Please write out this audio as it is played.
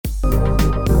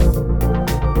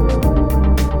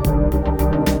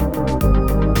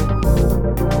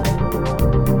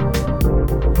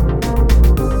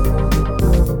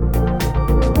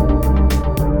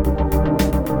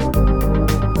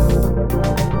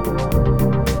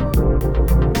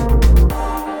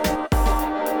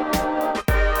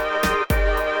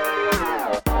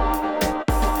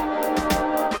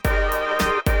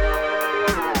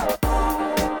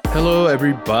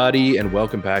everybody, and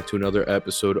welcome back to another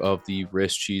episode of the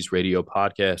Wrist Cheese Radio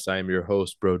Podcast. I am your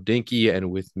host, Bro Dinky,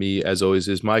 and with me, as always,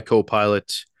 is my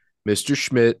co-pilot, Mr.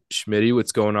 Schmidt. Schmitty,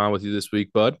 what's going on with you this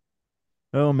week, bud?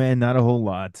 Oh man, not a whole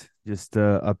lot. Just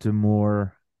up to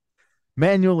more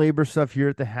manual labor stuff here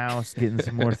at the house, getting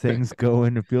some more things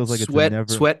going. It feels like it's a never,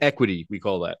 Sweat equity, we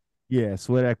call that. yeah,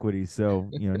 sweat equity. So,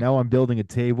 now I'm building a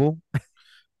table.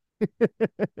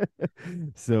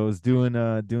 So I was doing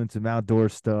some outdoor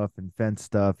stuff and fence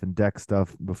stuff and deck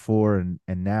stuff before and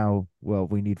now, well,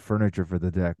 we need furniture for the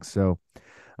deck. So,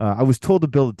 I was told to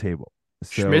build a table.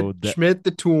 Schmidt, So that, Schmidt, the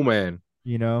tool man.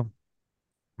 you know,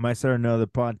 might start another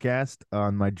podcast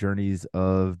on my journeys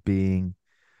of being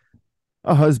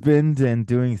a husband and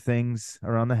doing things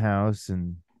around the house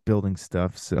and building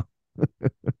stuff. So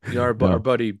Our no.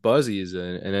 buddy Buzzy is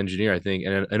an engineer, I think,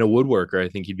 and a woodworker. I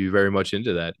think he'd be very much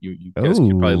into that. You guys could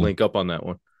probably Oh. link up on that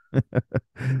one.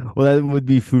 Well, that would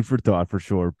be food for thought for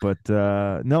sure. But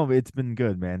no, it's been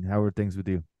good, man. How are things with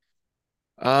you?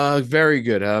 Very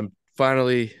good.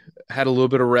 Finally had a little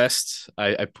bit of rest.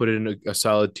 I put in a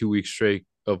solid 2 weeks straight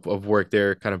of work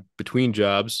there, kind of between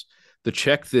jobs. The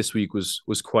check this week was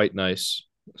quite nice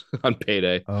on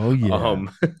payday. Oh yeah.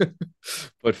 Um,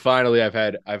 but finally I've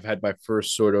had my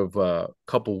first sort of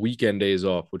couple weekend days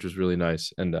off, which was really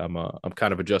nice, and I'm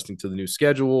kind of adjusting to the new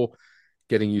schedule,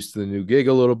 getting used to the new gig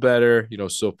a little better.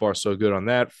 So far so good on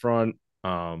that front.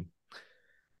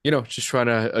 Just trying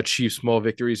to achieve small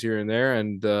victories here and there,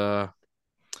 and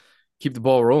keep the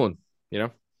ball rolling, you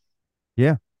know?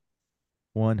 Yeah.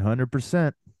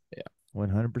 100%. Yeah.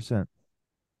 100%.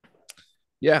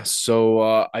 Yeah. So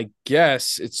I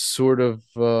guess it's sort of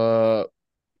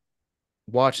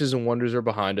watches and wonders are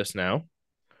behind us now.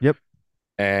 Yep.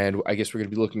 And I guess we're going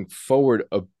to be looking forward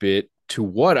a bit to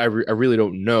what I really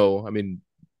don't know. I mean,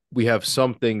 we have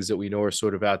some things that we know are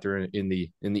sort of out there in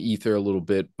the ether a little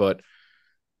bit, but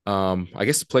I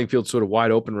guess the playing field's sort of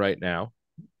wide open right now.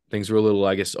 Things are a little,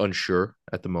 I guess, unsure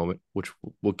at the moment, which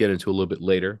we'll get into a little bit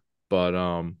later. But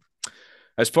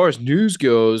as far as news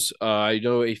goes, I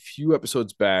know a few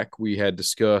episodes back we had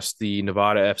discussed the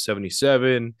Nevada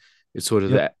F-77. It's sort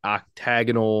of Yep. that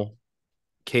octagonal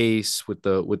case with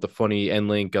the funny end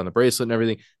link on the bracelet and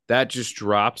everything. That just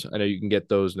dropped. I know you can get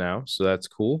those now, so that's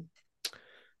cool.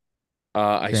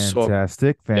 I saw,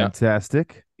 Fantastic. yeah,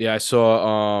 Fantastic. yeah, I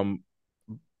saw.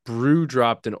 Brew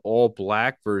dropped an all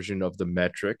black version of the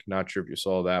metric. Not sure if you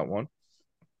saw that one.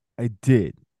 I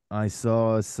did. I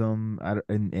saw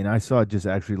and I saw it just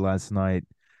actually last night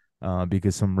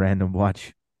because some random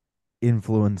watch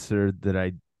influencer that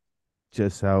I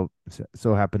just how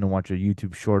so happened to watch a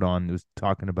YouTube short on was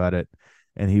talking about it,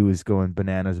 and he was going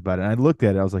bananas about it. And I looked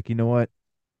at it, I was like, you know what?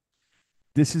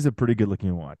 This is a pretty good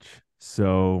looking watch.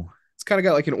 So It's kind of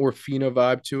got like an Orfina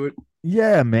vibe to it.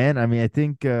 yeah, man. I mean, I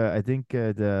think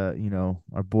the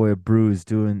our boy Brew is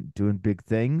doing big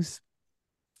things.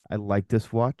 I like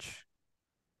this watch.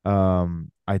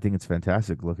 I think it's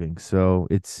fantastic looking. So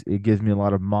it gives me a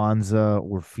lot of Monza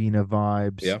or Fina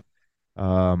vibes. Yeah.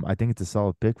 I think it's a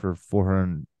solid pick for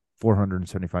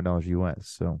 $475 US.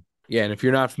 So Yeah, and if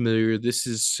you're not familiar, this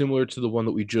is similar to the one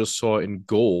that we just saw in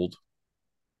gold,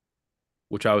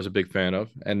 which I was a big fan of.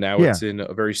 And now yeah, it's in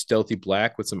a very stealthy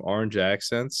black with some orange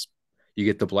accents. You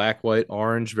get the black, white,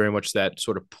 orange, very much that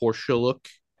sort of Porsche look.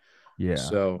 yeah,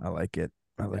 So I like it.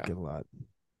 I yeah, like it a lot.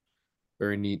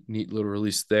 very neat little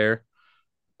release there.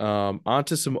 On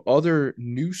to some other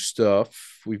new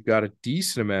stuff. We've got a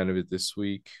decent amount of it this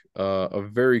week. A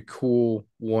very cool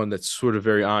one that's sort of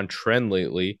very on trend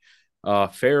lately.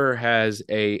 Fairer has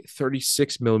a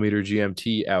 36 millimeter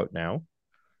GMT out now.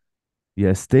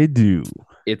 Yes, they do.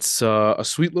 It's a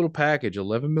sweet little package.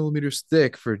 11 millimeters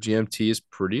thick for GMT is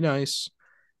pretty nice.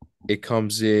 It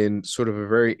comes in sort of a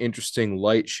very interesting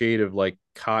light shade of like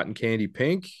cotton candy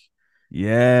pink.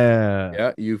 Yeah.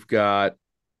 Yeah, you've got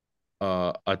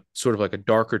a sort of like a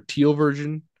darker teal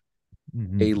version,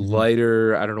 a Hmm.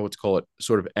 lighter, I don't know what to call it,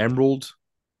 sort of emerald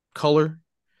color,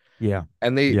 Yeah.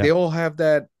 and they Yeah. they all have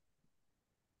that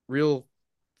real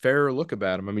fairer look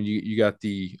about them. I mean, you got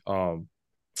the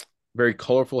very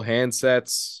colorful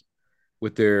handsets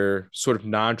with their sort of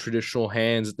non-traditional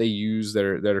hands that they use that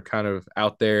are kind of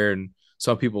out there, and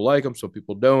some people like them, some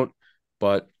people don't,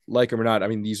 but like them or not, I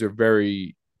mean, these are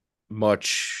very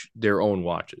much their own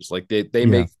watches. Like they Yeah.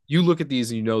 make you look at these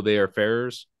and you know they are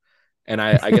Fairers, and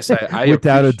I guess I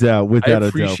Without a appreciate doubt. I Without a doubt, for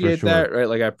appreciate sure. that, right?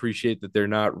 Like I appreciate that they're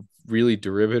not really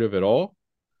derivative at all.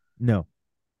 No.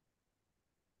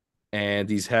 And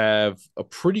these have a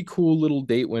pretty cool little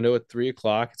date window at 3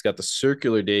 o'clock. It's got the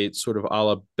circular date, sort of a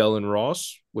la Bell and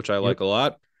Ross, which I Yep. like a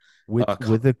lot. with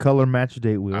Co- a color match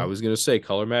date I wheel. was gonna say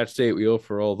color match date wheel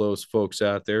for all those folks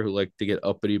out there who like to get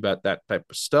uppity about that type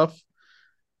of stuff.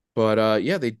 But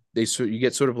yeah, they so you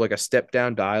get sort of like a step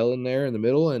down dial in there in the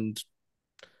middle, and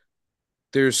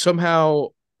there's somehow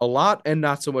a lot and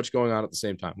not so much going on at the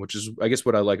same time, which is I guess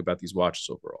what I like about these watches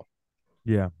overall.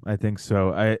 Yeah, I think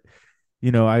so. I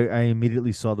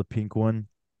immediately saw the pink one.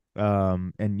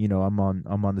 And I'm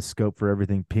on the scope for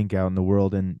everything pink out in the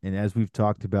world. And as we've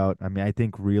talked about, I mean, I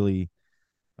think really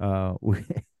we,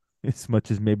 as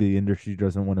much as maybe the industry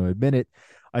doesn't want to admit it,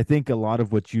 I think a lot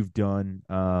of what you've done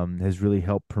has really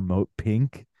helped promote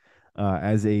pink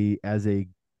as a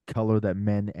color that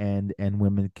men and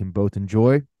women can both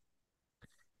enjoy.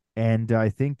 And I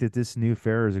think that this new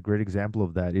fair is a great example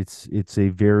of that. It's a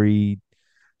very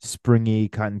springy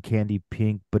cotton candy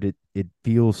pink, but it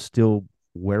feels still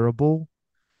wearable.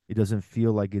 It doesn't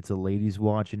feel like it's a lady's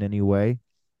watch in any way.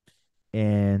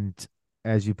 And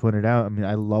as you pointed out, I mean,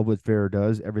 I love what Fair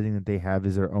does. Everything that they have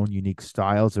is their own unique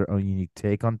styles, their own unique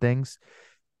take on things.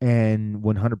 And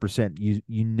 100%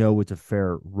 you know it's a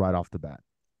Fair right off the bat.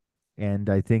 And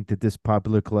I think that this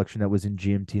popular collection that was in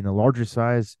GMT in the larger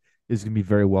size is going to be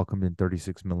very welcomed in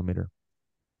 36 millimeter.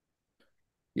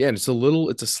 Yeah, and it's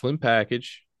a slim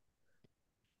package,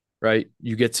 right?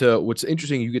 You get to what's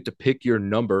interesting, you get to pick your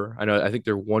number. I think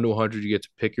they're 1 to 100. You get to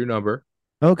pick your number.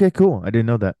 Okay, cool. I didn't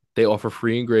know that. They offer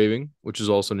free engraving, which is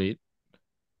also neat.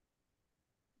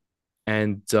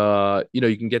 And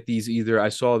you can get these either I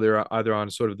saw they're either on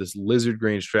sort of this lizard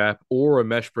grain strap or a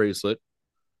mesh bracelet.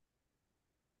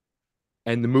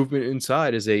 And the movement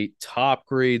inside is a top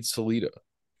grade Salida.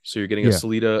 So you're getting a Yeah,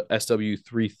 Salida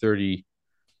SW330-2,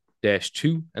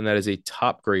 and that is a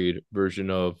top grade version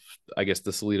of, I guess,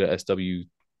 the Salida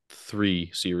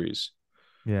SW3 series.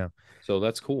 yeah. So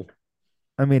that's cool.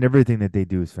 I mean, everything that they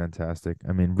do is fantastic.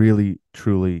 I mean, really,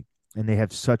 truly, and they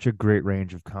have such a great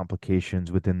range of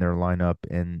complications within their lineup.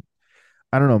 And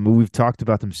I don't know, I mean, we've talked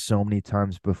about them so many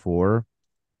times before,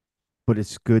 but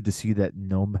it's good to see that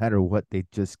no matter what, they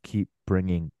just keep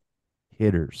bringing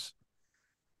hitters,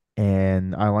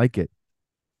 and I like it.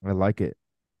 I like it.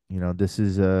 This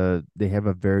is they have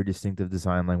a very distinctive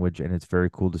design language, and it's very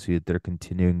cool to see that they're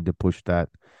continuing to push that,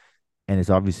 and it's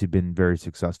obviously been very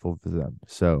successful for them.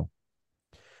 So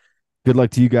good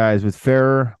luck to you guys with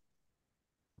Fair.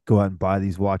 Go out and buy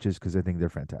these watches because I think they're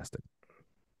fantastic.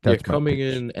 Yeah, That's my pitch. coming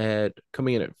in at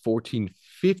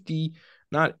 1450,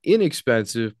 not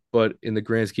inexpensive, but in the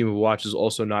grand scheme of watches,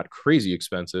 also not crazy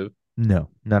expensive. No,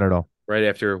 not at all. Right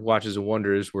after Watches and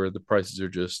Wonders, where the prices are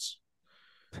just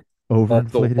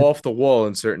Overinflated. off the wall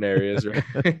in certain areas, right?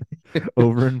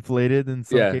 Overinflated in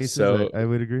some Yeah. cases. So I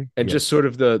would agree. and just Yes. sort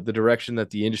of the direction that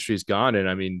the industry's gone in.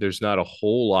 I mean, there's not a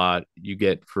whole lot you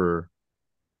get for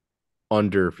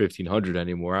under 1500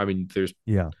 anymore. I mean,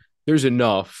 Yeah. there's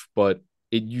enough, but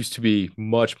it used to be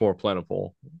much more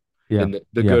plentiful Yeah. in the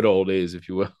Yeah. good old days, if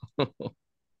you will.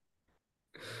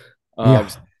 Yeah.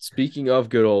 Speaking of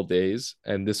good old days,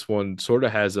 and this one sort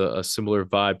of has a similar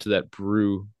vibe to that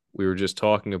brew we were just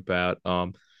talking about.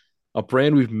 A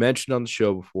brand we've mentioned on the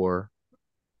show before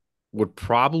would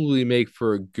probably make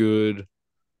for a good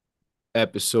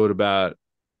episode about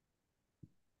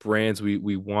brands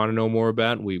we want to know more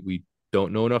about, and we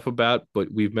don't know enough about,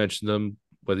 but we've mentioned them,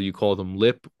 whether you call them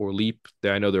Lip or Leap.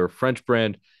 I know they're a French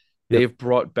brand. Yep. They've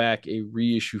brought back a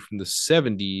reissue from the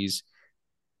 70s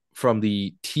from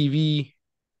the TV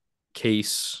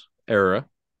case era.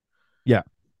 Yeah.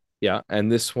 Yeah,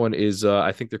 and this one is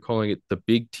I think they're calling it the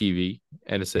Big TV,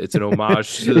 and it's an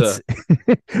homage to It's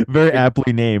the very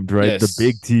aptly named, right? The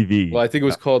big yes. Well, TV. I think it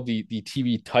was called the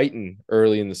TV Titan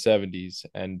early in the 70s,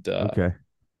 and Okay.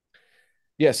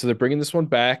 yeah, so they're bringing this one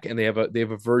back, and they have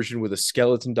a version with a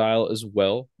skeleton dial as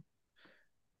well,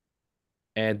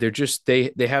 and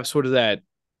they have sort of that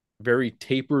very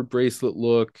tapered bracelet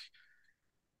look,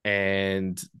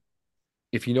 and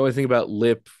if you know anything about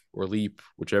Lip or Leap,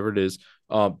 whichever it is,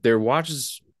 their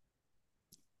watches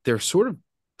they're sort of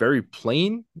very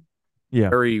plain, Yeah.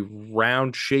 very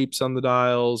round shapes on the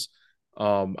dials.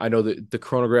 I know that the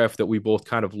chronograph that we both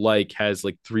kind of like has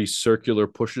like three circular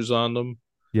pushes on them,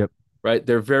 Yep. right?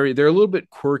 They're a little bit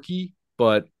quirky,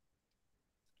 but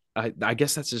I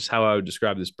guess that's just how I would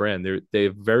describe this brand. They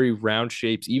have very round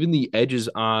shapes. Even the edges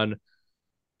on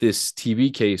this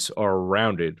TV case are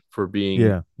rounded for being,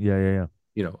 Yeah. Yeah. Yeah.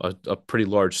 Yeah. a pretty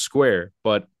large square.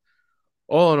 But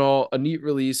all in all, a neat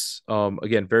release.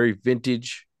 Again, very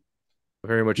vintage,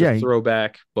 very much a Yeah.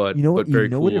 throwback, but You know what? You very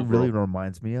know what cool it really overall.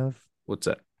 reminds me of? What's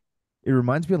that? It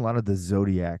reminds me a lot of the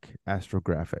Zodiac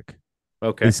astrographic.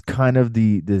 Okay. is kind of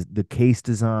the case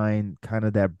design, kind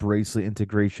of that bracelet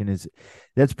integration is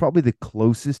that's probably the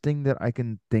closest thing that I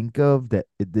can think of that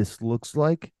this looks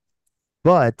like.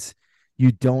 But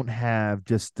you don't have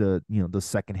just the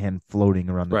second hand floating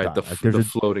around the Right. die. Like The there's a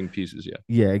floating pieces. Yeah.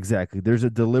 yeah, exactly. There's a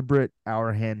deliberate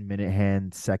hour hand, minute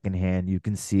hand, second hand. You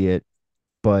can see it,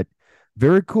 but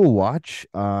very cool watch.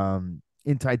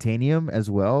 In titanium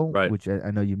as well, Right. which I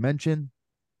know you mentioned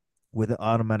with an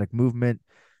automatic movement.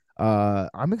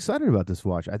 I'm excited about this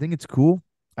watch. I think it's cool.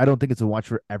 I don't think it's a watch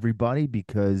for everybody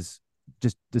because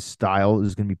just the style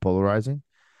is going to be polarizing.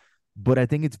 But I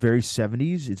think it's very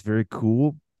 70s. It's very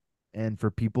cool. And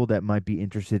for people that might be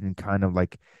interested in kind of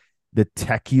like the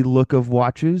techie look of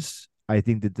watches, I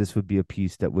think that this would be a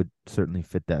piece that would certainly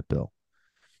fit that bill.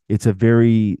 It's a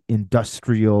very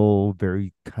industrial,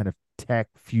 very kind of tech,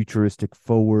 futuristic,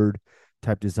 forward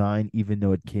type design, even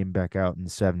though it came back out in the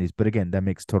 70s. But again, that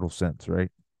makes total sense,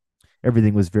 right?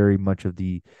 Everything was very much of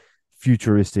the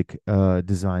futuristic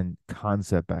design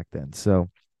concept back then. So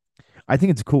I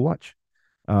think it's a cool watch.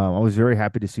 I was very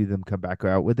happy to see them come back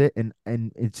out with it, and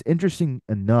it's interesting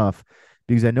enough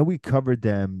because I know we covered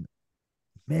them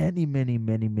many, many,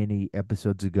 many, many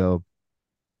episodes ago.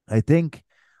 I think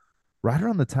right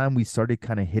around the time we started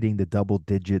kind of hitting the double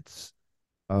digits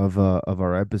of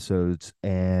our episodes,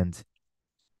 and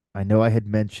I know I had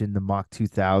mentioned the Mach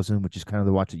 2000, which is kind of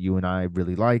the watch that you and I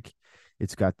really like.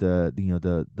 It's got the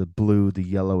blue, the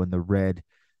yellow, and the red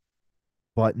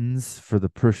buttons for the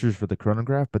pushers for the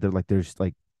chronograph, but they're like there's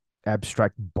like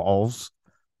abstract balls,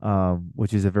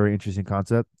 which is a very interesting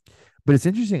concept. But it's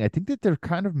interesting. I think that they're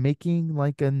kind of making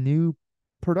like a new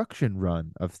production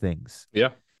run of things. Yeah.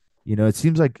 It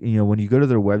seems like, when you go to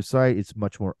their website, it's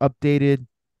much more updated.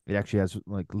 It actually has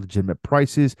like legitimate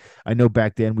prices. I know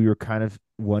back then we were kind of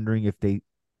wondering if they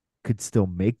could still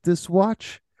make this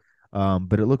watch.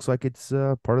 But it looks like it's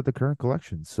part of the current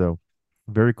collection. So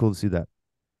very cool to see that.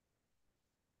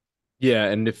 Yeah.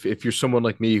 And if you're someone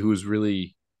like me who's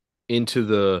really into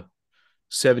the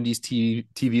 70s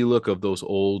TV look of those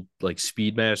old like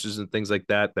Speedmasters and things like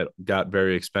that that got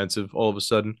very expensive all of a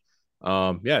sudden,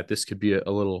 yeah, this could be a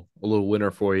little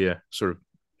winner for you. Sort of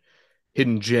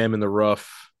hidden gem in the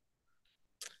rough.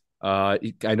 I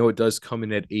know it does come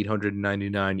in at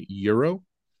 899 euro,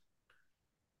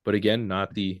 but again,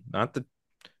 not the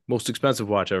most expensive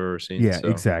watch I've ever seen. Yeah, So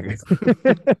exactly.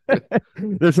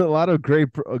 There's a lot of great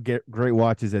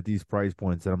watches at these price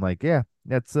points, and I'm like, yeah,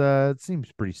 that's it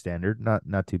seems pretty standard,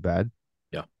 not too bad.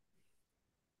 yeah.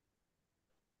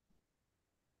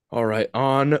 All right,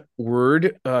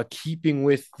 onward. Keeping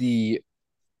with the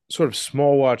sort of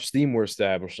small watch theme we're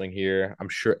establishing here, I'm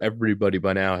sure everybody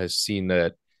by now has seen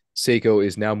that Seiko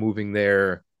is now moving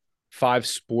their five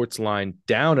sports line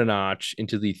down a notch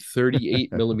into the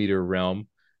 38 millimeter realm.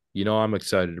 I'm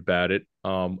excited about it.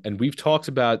 And we've talked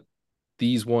about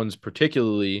these ones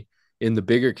particularly in the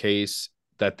bigger case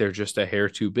that they're just a hair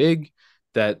too big,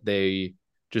 that they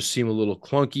just seem a little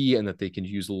clunky, and that they can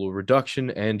use a little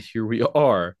reduction. And here we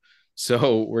are.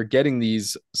 So we're getting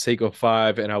these Seiko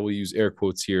 5, and I will use air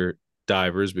quotes here,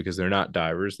 divers, because they're not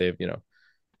divers. They have,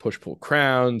 push pull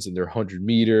crowns, and they're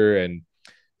 100-meter, and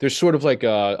they're sort of like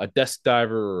a desk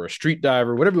diver or a street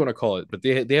diver, whatever you want to call it. But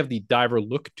they have the diver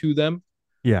look to them,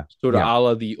 Yeah, sort of yeah. a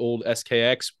la the old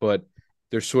SKX, but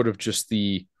they're sort of just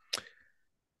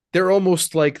they're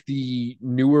almost like the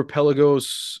newer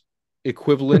Pelagos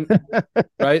equivalent,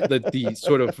 right? The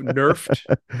sort of nerfed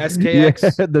Yeah,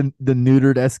 SKX. the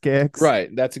neutered SKX.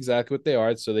 Right, that's exactly what they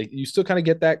are. So you still kind of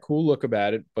get that cool look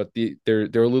about it, but they're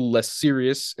a little less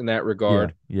serious in that Yeah,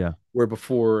 regard. yeah, Where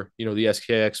before, the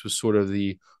SKX was sort of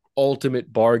the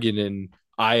ultimate bargain in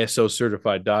ISO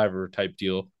certified diver type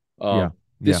deal. yeah, yeah.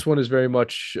 This one is very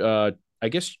much, I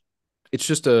guess, it's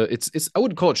just it's I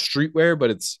wouldn't call it streetwear, but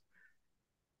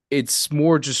it's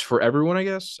more just for everyone, I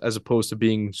guess, as opposed to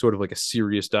being sort of like a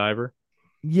serious diver.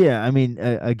 Yeah, I mean,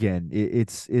 again,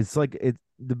 it's like it.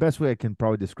 The best way I can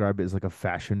probably describe it is like a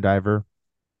fashion diver,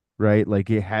 right? Like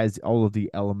it has all of the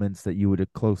elements that you would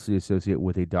closely associate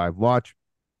with a dive watch.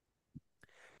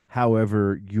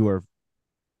 However, you are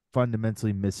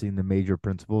fundamentally missing the major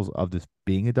principles of this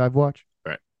being a dive watch,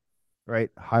 Right. right?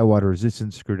 High water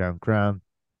resistance, screw down crown.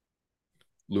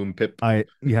 Loom pip.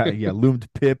 Yeah, loomed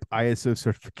pip, ISO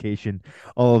certification,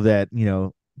 all of that,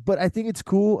 But I think it's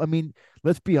cool. I mean,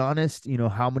 let's be honest,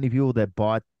 how many people that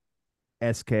bought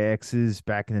SKXs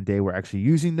back in the day were actually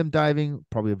using them diving?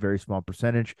 Probably a very small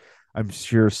percentage. I'm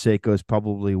sure Seiko is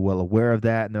probably well aware of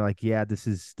that, and they're like, yeah, this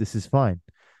is fine.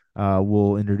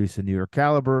 We'll introduce a newer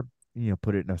caliber,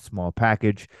 put it in a small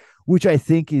package, which I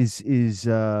think is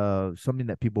something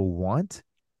that people want.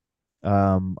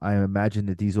 I imagine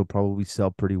that these will probably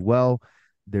sell pretty well.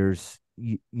 There's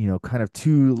kind of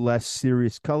two less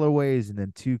serious colorways and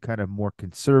then two kind of more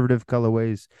conservative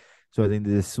colorways. So I think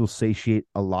this will satiate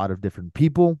a lot of different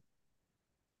people.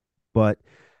 But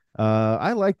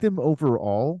I like them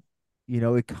overall.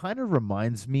 It kind of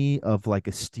reminds me of like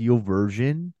a steel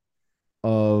version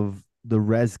of the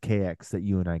Res KX that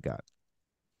you and I got.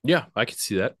 Yeah, I can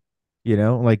see that.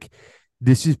 Like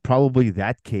this is probably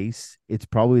that case. It's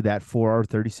probably that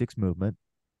 4R36 movement,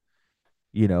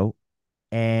 you know,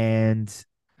 and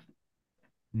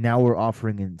now we're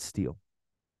offering in steel,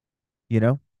 you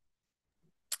know?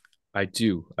 I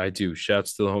do. I do.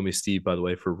 Shouts to the homie Steve, by the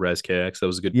way, for Res KX. That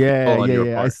was a good Yeah, call on yeah, your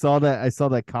yeah. I part. saw that. I saw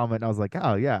that comment. I was like,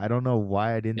 oh yeah, I don't know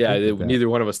why I didn't Yeah, think of that. neither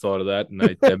one of us thought of that, and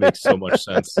that makes so much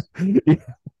sense.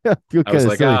 Yeah, feel I was kind of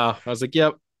like, silly. I was like,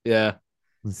 yep, yeah.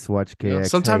 Swatch KX. Hey,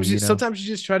 Sometimes you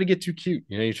just try to get too cute.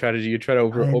 You try to I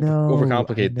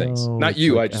overcomplicate things. know. Not It's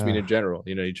you, I like, just mean in general.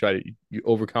 You try to you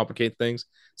overcomplicate things.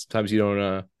 Sometimes you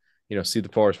don't see the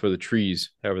forest for the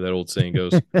trees, however that old saying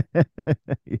goes.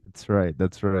 That's right.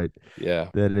 That's right. Yeah.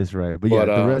 That is right. But yeah,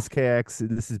 But the Res KX,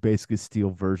 this is basically a steel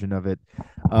version of it.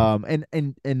 And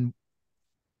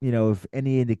if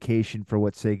any indication for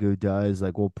what Sego does,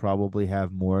 like we'll probably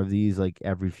have more of these like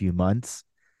every few months.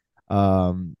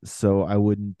 So I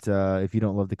wouldn't if you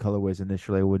don't love the colorways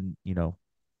initially, I wouldn't,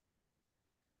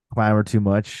 clamor too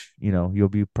much. You'll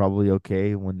be probably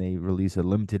okay when they release a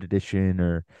limited edition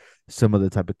or some other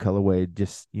type of colorway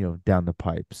just, down the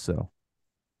pipe. So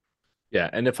yeah,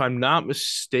 and if I'm not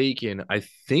mistaken, I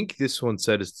think this one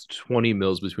said it's 20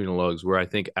 mils between the lugs, where I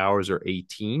think ours are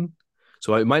 18.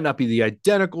 So it might not be the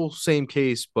identical same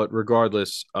case, but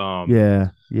regardless, yeah,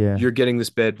 yeah. you're getting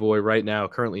this bad boy right now,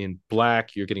 currently in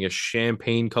black. You're getting a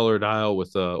champagne color dial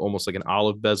with almost like an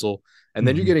olive bezel, and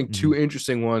then you're Mm-hmm, getting mm-hmm. two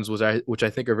interesting ones, which I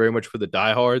think are very much for the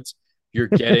diehards. You're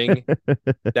getting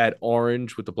that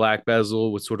orange with the black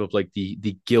bezel with sort of like the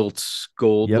gilt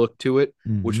gold Yep. look to it,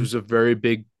 which Mm-hmm. was a very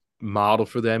big model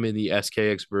for them in the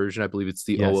SKX version. I believe it's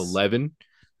the Yes. 011.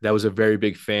 That was a very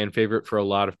big fan favorite for a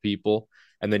lot of people.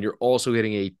 And then you're also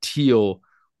getting a teal,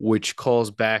 which calls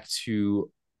back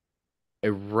to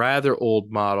a rather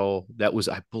old model that was,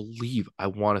 I believe, I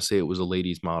want to say it was a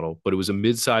ladies model, but it was a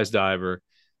mid-sized diver.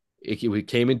 It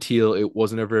came in teal. It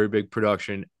wasn't a very big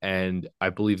production, and I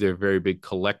believe they're very big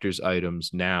collector's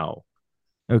items now.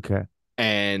 Okay.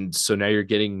 And so now you're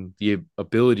getting the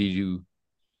ability to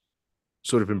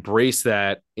sort of embrace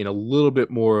that in a little bit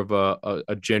more of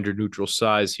a gender neutral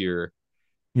size here.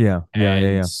 Yeah, yeah, yeah, And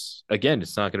yeah. again,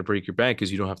 it's not going to break your bank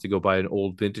because you don't have to go buy an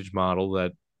old vintage model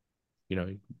that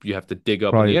you have to dig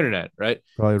up on the Probably internet, right?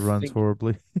 probably I runs think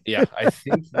horribly. Yeah, I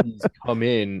think these come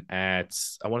in at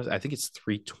I think it's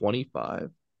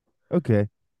 325. Okay.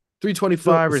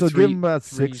 So 325 or so give them about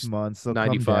three 6 months. They'll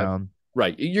ninety come five. down.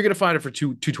 Right. You're gonna find it for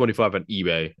 225 on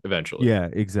eBay eventually. Yeah,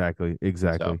 exactly, So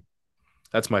exactly.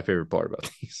 that's my favorite part about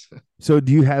these. So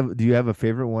do you have a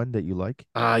favorite one that you like?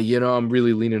 I'm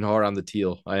really leaning hard on the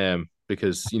teal. I am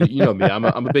because you know me. I'm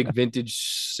a big vintage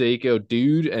Seiko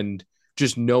dude, and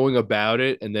just knowing about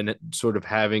it and then sort of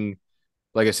having,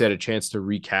 like I said, a chance to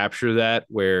recapture that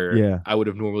where Yeah. I would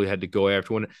have normally had to go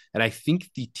after one. And I think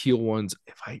the teal ones,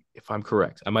 if I'm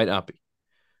correct, I might not be,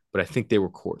 but I think they were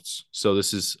quartz. So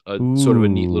this is a sort of a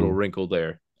neat little Ooh. wrinkle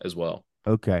there as well.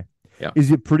 Okay. Yeah.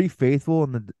 Is it pretty faithful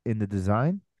in the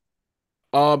design?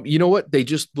 You know what? They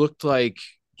just looked like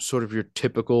sort of your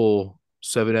typical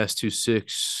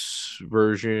 7S26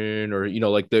 version, or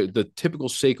like the typical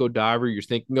Seiko diver you're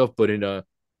thinking of, but in a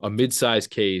mid-size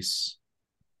case.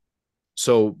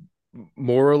 So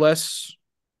more or less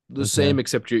the Okay. same,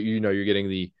 except you're getting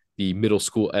the middle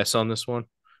school S on this one.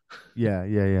 Yeah,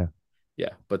 yeah, yeah.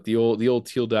 Yeah, but the old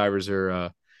teal divers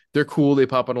are they're cool. They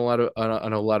pop on a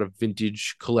lot of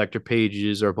vintage collector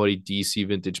pages. Our buddy DC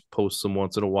Vintage posts them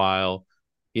once in a while.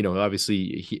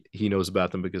 Obviously he knows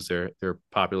about them because they're a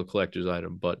popular collector's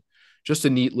item, but just a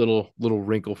neat little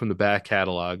wrinkle from the back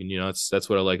catalog, and that's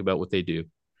what I like about what they do.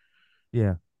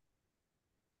 Yeah.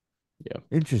 Yeah,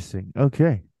 Interesting.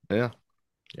 Okay. yeah,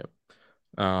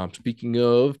 yeah. Speaking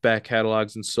of back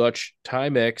catalogs and such,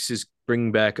 Timex is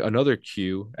bringing back another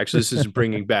Q. Actually, this isn't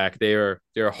bringing back. They are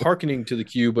hearkening to the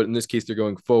Q, but in this case, they're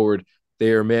going forward.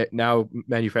 They are now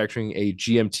manufacturing a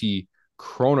GMT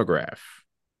chronograph.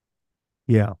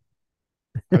 Yeah.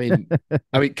 I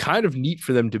mean, kind of neat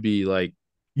for them to be like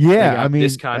Yeah, bring I out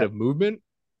this mean, kind of movement.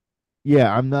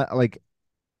 yeah, I'm not like,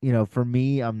 for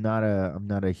me, I'm not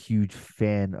a huge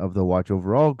fan of the watch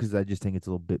overall because I just think it's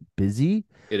a little bit busy,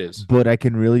 It is. but I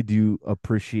can really do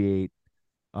appreciate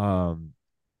um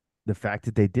the fact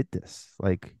that they did this.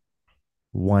 Like,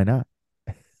 why not?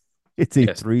 It's a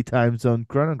Yes. three time zone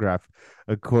chronograph,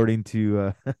 according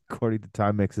to according to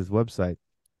Timex's website,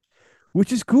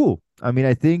 which is cool. I mean,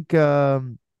 I think a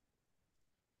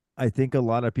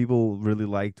lot of people really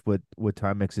liked what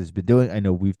Timex has been doing. I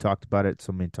know we've talked about it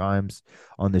so many times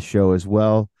on the show as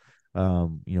well. We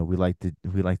like the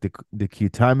Q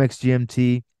Timex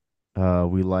GMT.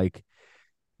 We like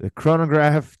the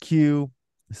chronograph Q.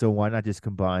 So why not just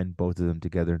combine both of them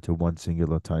together into one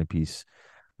singular timepiece?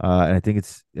 And I think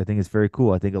it's very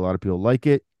cool. I think a lot of people like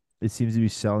it. It seems to be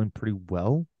selling pretty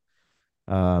well.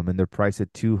 And they're priced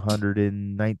at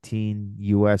 219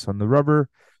 US on the rubber,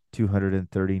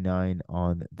 239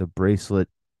 on the bracelet,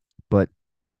 but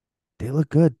they look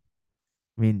good.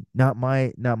 I mean, not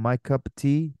my cup of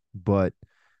tea, but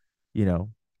you know,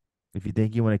 if you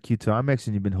think you want a Q Timex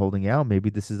and you've been holding out, maybe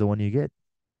this is the one you get.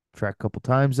 Track a couple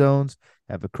time zones,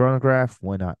 have a chronograph,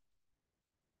 why not?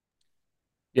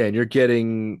 Yeah, and you're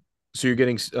getting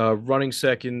running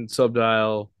second,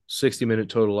 subdial, 60-minute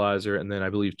totalizer, and then I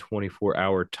believe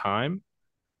 24-hour time.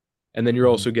 And then you're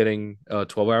Mhm. also getting a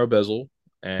 12-hour bezel,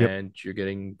 Yep, and you're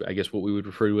getting, I guess, what we would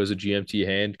refer to as a GMT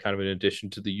hand, kind of in addition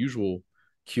to the usual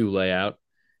Q layout.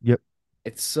 yep.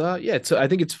 It's yeah, it's I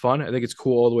think it's fun. I think it's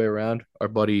cool all the way around. Our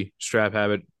buddy Strap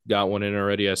Habit got one in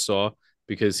already, I saw,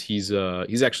 because he's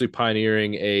actually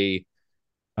pioneering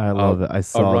I uh love it. I a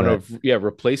saw run that. of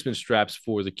replacement straps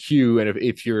for the Q. And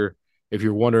if you're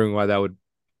wondering why that would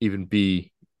even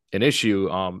be an issue,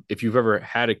 if you've ever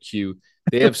had a Q,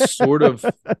 they have sort of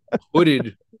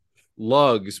hooded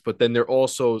lugs, but then they're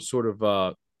also sort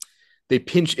of they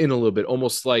pinch in a little bit,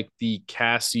 almost like the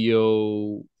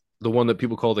Casio, the one that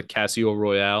people call the Casio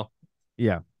Royale,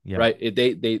 Yeah, yeah, right?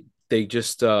 They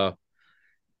just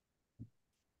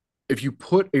if you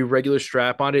put a regular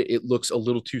strap on it, it looks a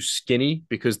little too skinny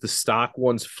because the stock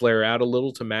ones flare out a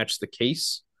little to match the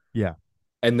case yeah.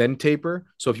 and then taper.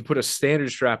 So if you put a standard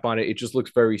strap on it, it just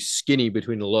looks very skinny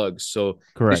between the lugs. So his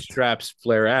Correct. straps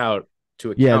flare out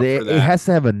to Yeah, account for it that. has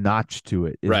to have a notch to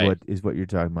it, Right. is what you're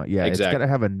talking about. Yeah, it's got to Exactly.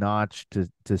 have a notch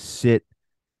to sit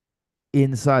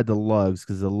inside the lugs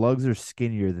because the lugs are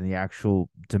skinnier than the actual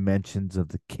dimensions of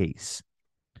the case.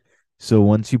 So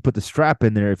once you put the strap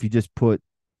in there, if you just put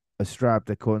a strap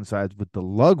that coincides with the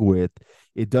lug width,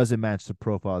 it doesn't match the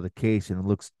profile of the case and it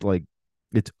looks like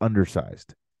it's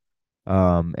undersized.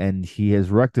 And he has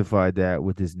rectified that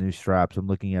with his new straps. I'm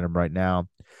looking at them right now.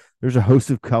 There's a host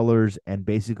of colors, and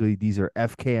basically these are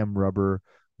FKM rubber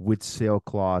with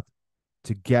sailcloth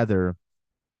together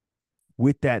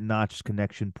with that notched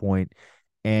connection point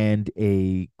and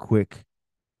a quick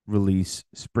release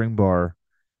spring bar.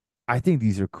 I think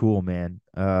these are cool, man.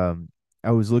 I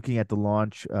was looking at the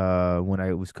launch when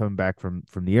I was coming back from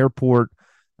the airport.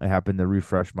 I happened to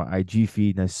refresh my IG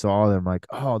feed and I saw them. I'm like,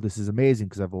 oh, this is amazing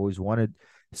because I've always wanted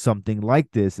something like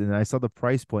this. And I saw the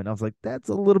price point. And I was like, that's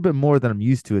a little bit more than I'm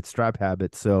used to at Strap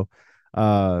Habit. So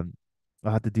uh,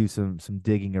 I'll have to do some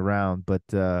digging around, but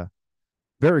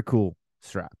very cool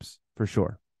straps for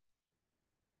sure.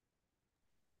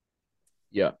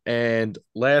 Yeah. And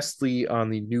lastly, on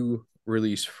the new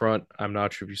release front, I'm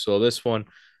not sure if you saw this one.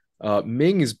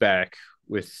 Ming is back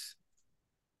with,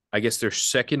 I guess, their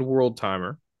second world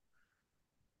timer.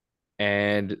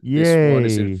 And this one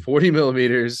is in Yay. 40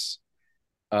 millimeters.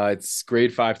 It's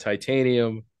grade 5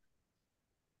 titanium.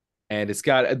 And it's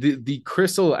got the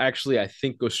crystal actually, I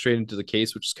think, goes straight into the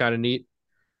case, which is kind of neat.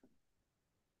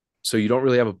 So you don't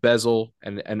really have a bezel,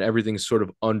 and everything's sort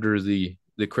of under the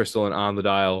crystal and on the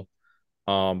dial.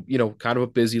 Kind of a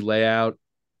busy layout.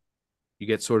 You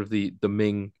get sort of the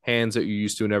Ming hands that you're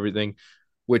used to and everything,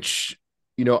 which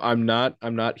I'm not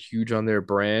huge on their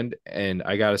brand, and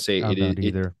I gotta say I'm not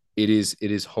either. it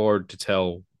is hard to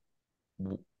tell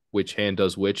which hand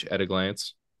does which at a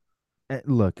glance.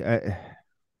 Look, yeah,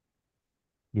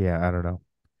 I don't know.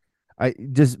 I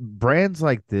just brands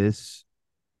like this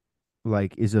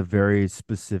like is a very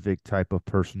specific type of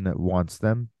person that wants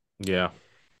them. Yeah.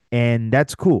 And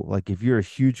that's cool. Like if you're a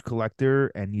huge collector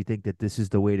and you think that this is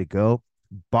the way to go,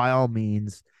 by all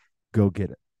means go get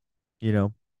it. You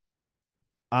know,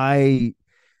 I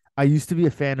I used to be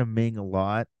a fan of Ming a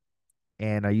lot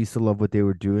and I used to love what they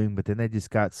were doing, but then they just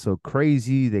got so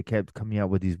crazy. They kept coming out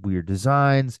with these weird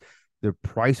designs. Their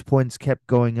price points kept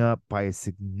going up by a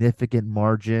significant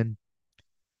margin.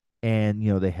 And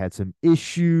they had some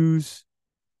issues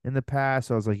in the past.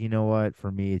 So I was like, you know what?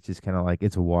 For me, it's just kind of like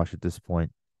it's a wash at this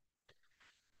point.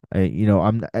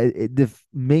 The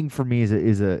Ming for me is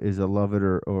a love it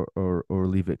or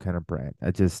leave it kind of brand.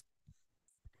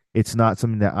 It's not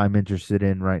something that I'm interested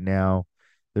in right now.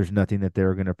 There's nothing that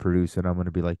they're going to produce, and I'm going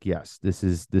to be like, yes, this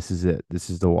is it. This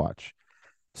is the watch.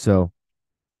 So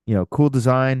cool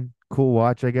design, cool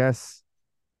watch, I guess.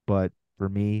 But for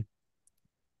me,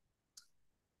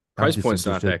 I'm Price just point's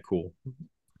not interested. that cool.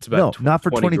 It's about No, not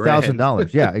for 20 grand.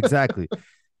 $20,000. Yeah, exactly.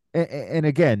 And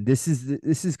again, this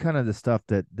is kind of the stuff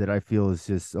that I feel is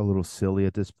just a little silly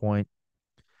at this point.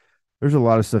 There's a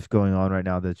lot of stuff going on right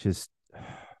now that's just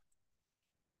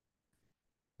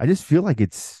I just feel like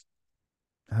it's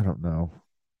I don't know.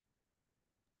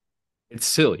 It's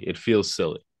silly. It feels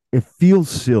silly. It feels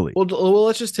silly. Well,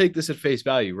 let's just take this at face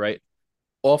value, right?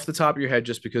 Off the top of your head,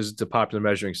 just because it's a popular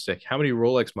measuring stick, how many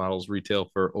Rolex models retail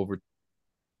for over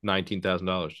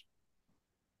 $19,000?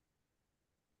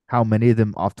 How many of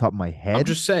them off the top of my I'm head?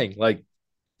 just saying, like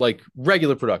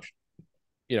regular production,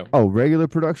 you know, Oh, regular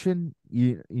production?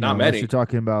 not Unless you're many,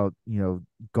 talking about, right?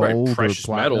 gold or Precious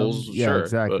platinum. metals, Yeah, sure, but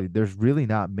exactly. There's really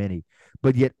not many.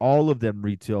 But yet all of them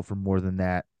retail for more than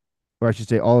that. Or I should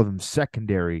say all of them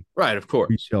secondary right, of course.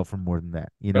 retail for more than that.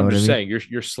 You But know I'm what I just mean? saying,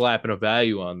 you're slapping a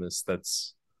value on this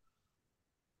that's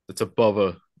above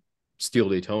a Steel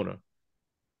Daytona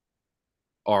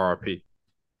RRP.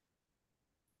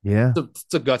 Yeah.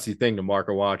 It's a gutsy thing to mark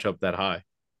a watch up that high.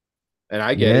 And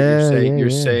I get it. Yeah, yeah, You're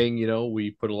yeah. saying, we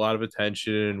put a lot of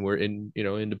attention and we're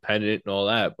independent and all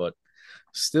that, but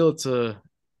still it's a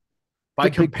It's a by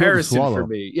big pill to comparison for swallow.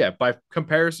 me, yeah, by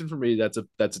comparison for me, that's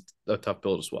a tough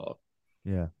pill to swallow.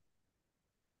 Yeah.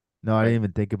 No, I didn't Right.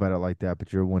 even think about it like that,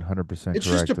 but you're 100% It's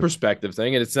just a correct. perspective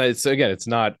thing, and it's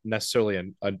not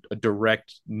necessarily a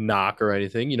direct knock or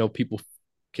anything. People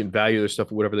can value their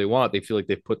stuff whatever they want. They feel like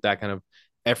they've put that kind of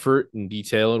effort and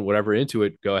detail and whatever into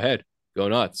it. Go ahead, go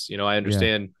nuts. I Yeah.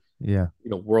 understand. Yeah.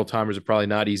 World timers are probably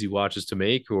not easy watches to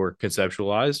make or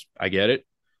conceptualize. I get it,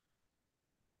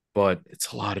 but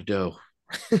it's a lot of dough.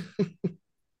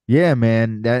 Yeah,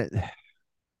 man.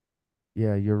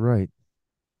 Yeah, you're right.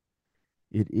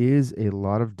 It is a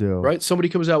lot of dough. Right? Somebody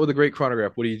comes out with a great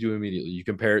chronograph. What do you do immediately? You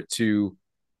compare it to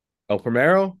El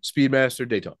Primero, Speedmaster,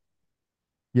 Daytona.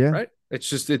 Yeah. Right?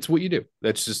 It's what you do.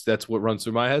 That's what runs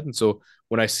through my head. And so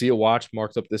when I see a watch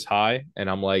marked up this high, and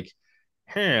I'm like,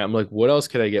 what else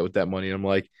could I get with that money? And I'm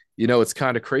like, it's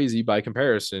kind of crazy by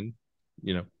comparison.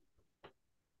 You know,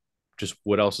 just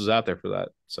what else is out there for that?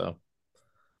 So,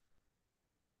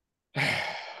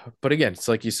 but again, it's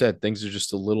like you said, things are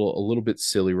just a little bit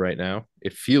silly right now.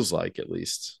 It feels like, at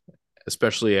least,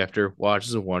 especially after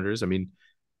Watches and Wonders. I mean,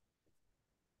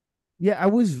 Yeah, I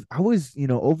was,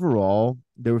 overall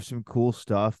there was some cool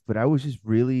stuff, but I was just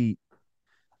really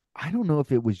I don't know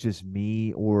if it was just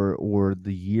me or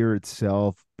the year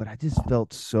itself, but I just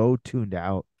felt so tuned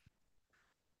out.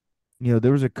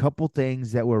 There was a couple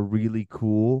things that were really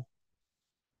cool,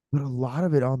 but a lot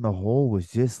of it on the whole was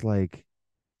just like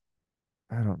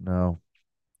I don't know.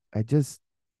 I just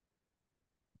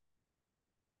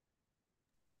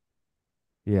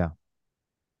yeah.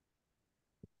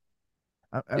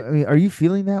 I mean, are you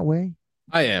feeling that way?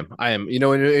 I am. And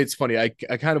it's funny. I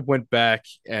kind of went back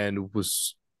and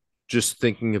was just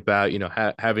thinking about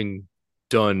having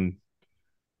done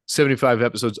 75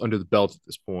 episodes under the belt at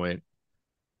this point,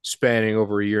 spanning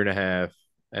over a year and a half,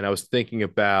 and I was thinking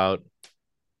about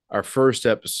our first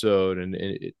episode, and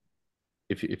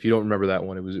if you don't remember that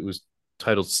one, it was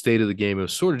titled "State of the Game." It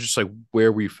was sort of just like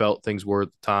where we felt things were at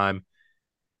the time,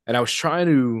 and I was trying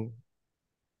to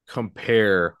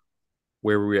compare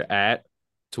where we were at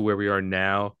to where we are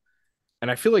now,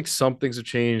 and I feel like some things have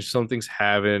changed, some things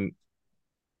haven't.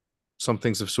 Some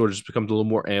things have sort of just become a little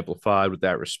more amplified with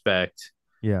that respect.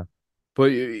 Yeah.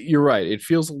 But you're right. It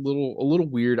feels a little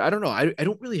weird. I don't know. I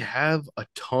don't really have a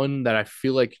ton that I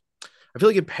feel like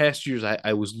in past years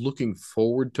I was looking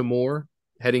forward to more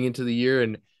heading into the year,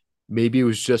 and maybe it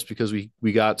was just because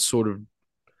we got sort of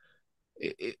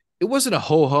it wasn't a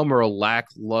ho hum or a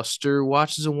lackluster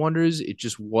Watches and Wonders. It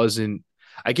just wasn't.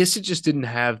 I guess it just didn't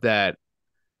have that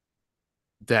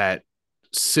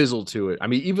sizzle to it. I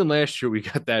mean, even last year we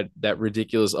got that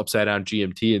ridiculous upside down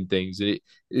GMT and things. It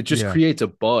just Yeah. creates a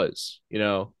buzz.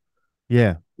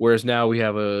 Yeah. Whereas now we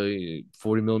have a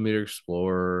 40 millimeter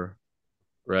Explorer,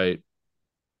 right?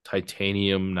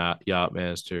 Titanium, not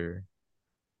Yachtmaster.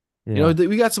 Yeah.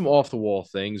 We got some off the wall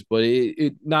things, but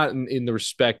it not in the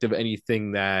respect of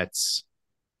anything that's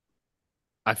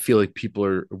I feel like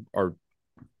people are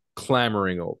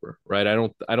clamoring over, right? I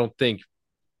don't think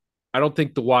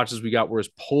the watches we got were as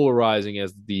polarizing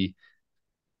as the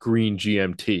green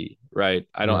GMT, right?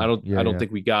 I don't I Yeah. don't Yeah. I don't Yeah.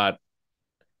 think we got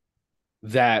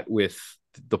that with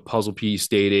the puzzle piece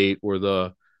State 8 or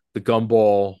the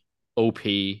gumball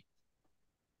OP.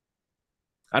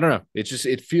 I don't know.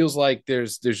 It feels like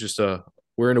there's just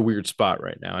we're in a weird spot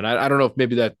right now. And I don't know if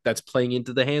maybe that's playing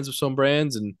into the hands of some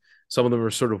brands, and some of them are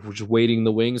sort of just waiting in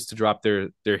the wings to drop their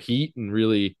heat and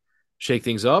really shake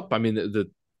things up. I mean,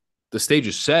 the stage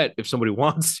is set if somebody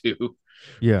wants to,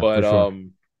 Yeah, for but sure.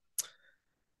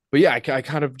 yeah, I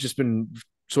kind of just been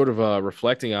sort of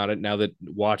reflecting on it now that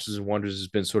Watches and Wonders has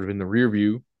been sort of in the rear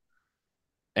view,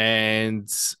 and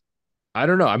I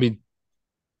don't know. I mean,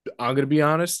 I'm going to be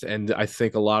honest, and I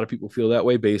think a lot of people feel that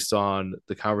way based on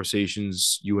the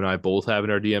conversations you and I both have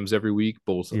in our DMs every week,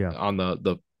 both Yeah. on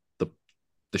the,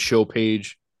 the show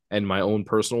page and my own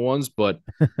personal ones. But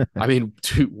I mean,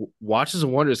 Watches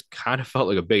and Wonders kind of felt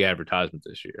like a big advertisement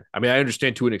this year. I mean, I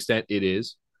understand to an extent it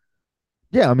is.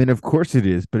 Yeah, I mean, of course it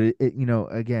is, but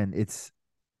again, it's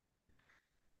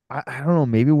I don't know,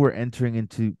 maybe we're entering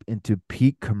into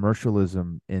peak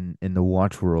commercialism in the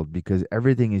watch world because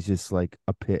everything is just like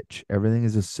a pitch. Everything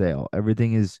is a sale.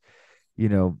 Everything is, you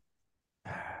know,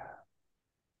 I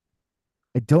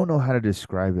don't know how to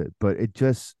describe it, but it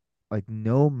just like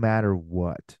no matter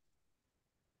what,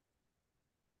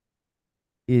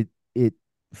 it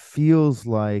feels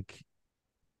like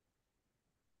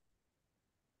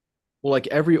Well, like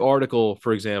every article,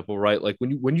 for example, right? Like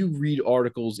when you read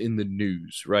articles in the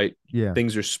news, right? yeah,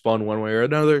 Things are spun one way or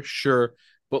another, sure,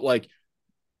 but like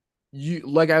I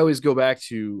always go back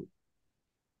to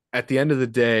at the end of the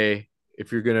day,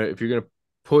 if you're gonna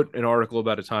put an article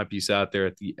about a timepiece out there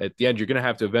at the end, you're gonna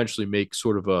have to eventually make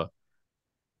sort of a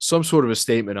some sort of a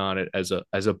statement on it as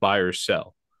a buy or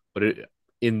sell. But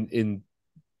in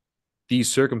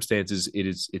these circumstances,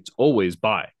 it's always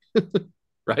buy,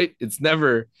 right? It's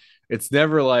never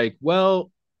like,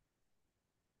 well,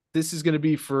 this is going to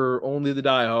be for only the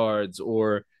diehards,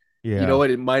 or you know yeah,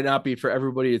 what, it might not be for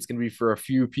everybody. It's going to be for a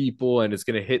few people, and it's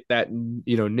going to hit that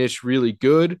niche really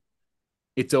good.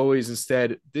 It's always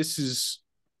instead this is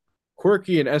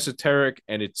quirky and esoteric,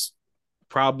 and it's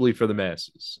probably for the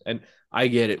masses. And I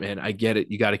get it, man. I get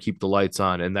it. You got to keep the lights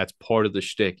on, and that's part of the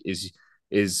shtick.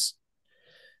 Is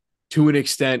to an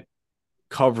extent,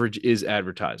 coverage is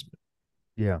advertisement,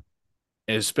 yeah,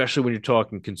 and especially when you're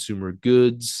talking consumer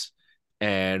goods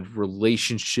and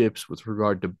relationships with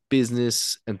regard to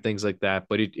business and things like that.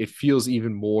 But it feels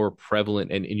even more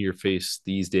prevalent and in your face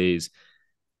these days,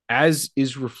 as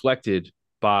is reflected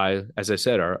by, as I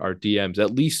said, our DMs.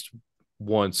 At least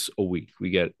once a week we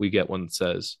get one that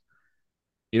says,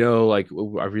 like,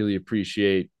 I really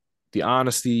appreciate the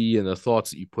honesty and the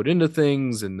thoughts that you put into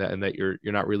things, and that you're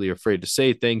not really afraid to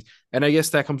say things. And I guess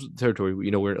that comes with the territory.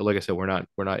 We're, like I said, we're not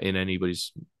in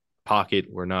anybody's pocket.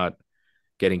 We're not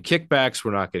getting kickbacks.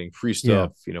 We're not getting free yeah,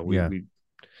 stuff. yeah.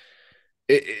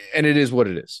 And it is what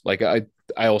it is. Like I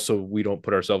also, we don't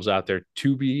put ourselves out there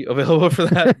to be available for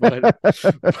that,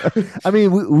 but I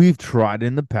mean, we've tried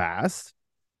in the past,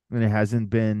 and it hasn't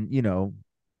been,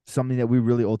 something that we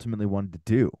really ultimately wanted to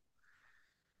do.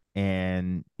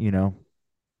 And,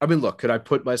 I mean, look, could I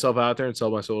put myself out there and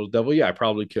sell my soul to the devil? Yeah, I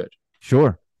probably could,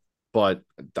 sure. but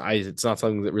it's not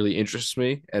something that really interests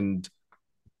me. And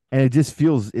it just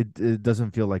it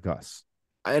doesn't feel like us.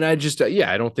 And I just,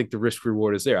 yeah, I don't think the risk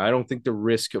reward is there. I don't think the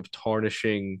risk of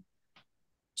tarnishing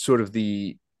sort of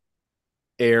the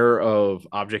air of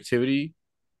objectivity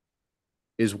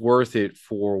is worth it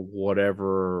for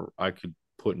whatever I could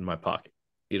put in my pocket.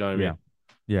 You know what I Yeah. mean?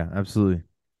 Yeah, absolutely.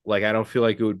 Like, I don't feel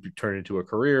like it would turn into a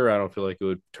career. I don't feel like it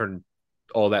would turn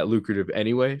all that lucrative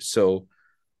anyway. So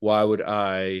why would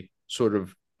I sort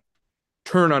of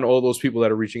turn on all those people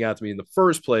that are reaching out to me in the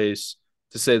first place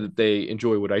to say that they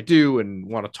enjoy what I do and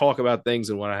want to talk about things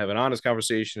and want to have an honest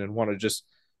conversation and want to just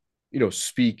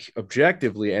speak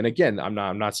objectively. And again, I'm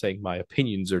not saying my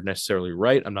opinions are necessarily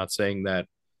right. I'm not saying that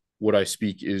what I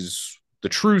speak is the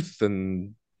truth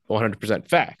and 100%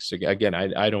 facts. Again,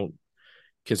 I don't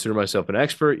consider myself an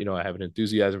expert. I have an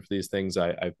enthusiasm for these things.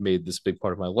 I've made this a big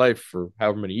part of my life for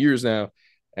however many years now,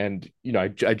 and I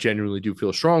genuinely do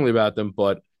feel strongly about them.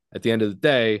 But at the end of the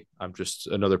day, I'm just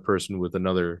another person with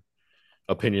another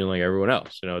opinion like everyone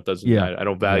else. It doesn't. Yeah. I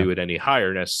don't Yeah. value it any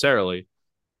higher necessarily,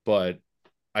 but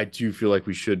I do feel like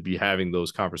we should be having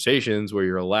those conversations where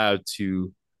you're allowed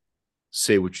to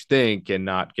say what you think and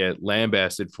not get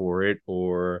lambasted for it,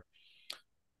 or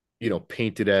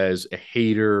painted as a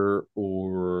hater,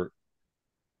 or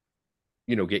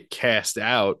get cast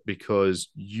out because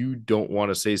you don't want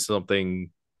to say something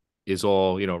is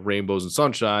all rainbows and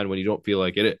sunshine when you don't feel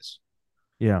like it is.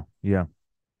 Yeah. Yeah.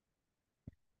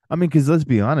 I mean, because let's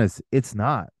be honest, it's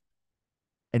not.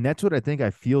 And that's what I think I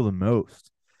feel the most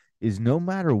is no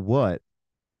matter what,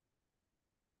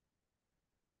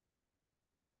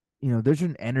 there's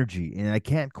an energy and I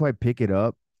can't quite pick it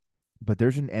up, but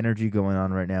there's an energy going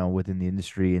on right now within the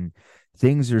industry and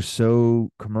things are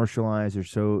so commercialized,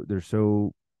 they're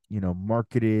so,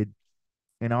 marketed.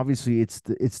 And obviously it's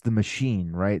the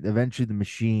machine, right? Eventually the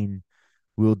machine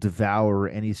will devour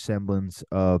any semblance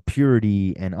of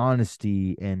purity and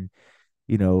honesty and,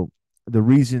 you know, the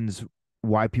reasons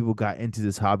why people got into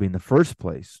this hobby in the first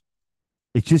place.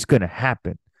 It's just going to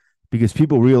happen because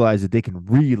people realize that they can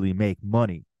really make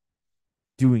money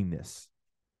doing this.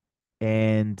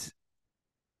 And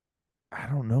I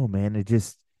don't know, man. It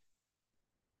just,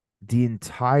 the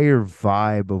entire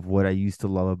vibe of what I used to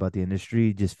love about the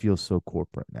industry just feels so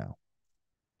corporate now.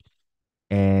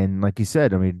 And like you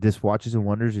said, I mean, this Watches and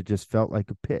Wonders, it just felt like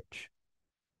a pitch.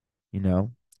 You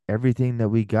know, everything that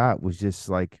we got was just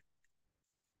like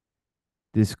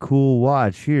this cool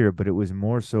watch here, but it was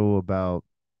more so about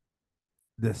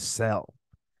the sell.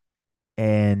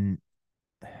 And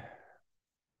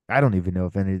I don't even know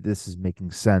if any of this is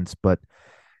making sense, but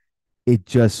it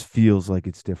just feels like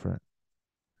it's different.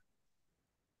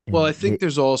 Well, I And think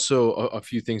there's also a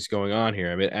few things going on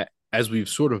here. I mean, as we've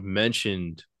sort of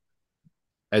mentioned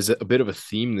as a bit of a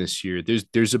theme this year,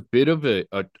 there's a bit of a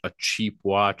cheap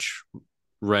watch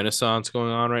renaissance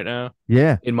going on right now,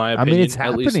 yeah, in my I mean, it's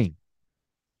opinion, at least. happening.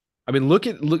 I mean, look.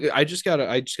 I just got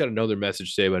another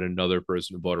message today about another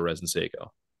person who bought a resin Seiko.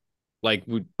 Like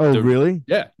Oh, the really?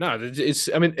 yeah, no, it's.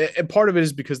 I mean, and part of it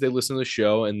is because they listen to the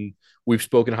show and we've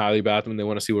spoken highly about them and they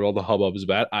want to see what all the hubbub is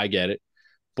about. I get it,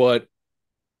 but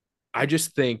I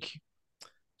just think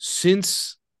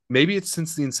since maybe it's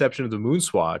since the inception of the Moon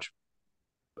Swatch,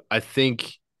 I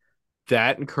think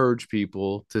that encouraged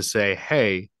people to say,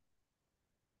 "Hey,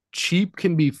 cheap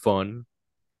can be fun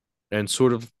and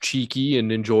sort of cheeky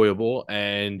and enjoyable,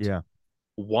 and Yeah.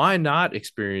 why not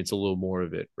experience a little more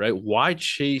of it, right? Why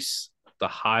chase the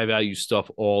high value stuff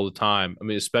all the time? I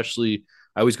mean, especially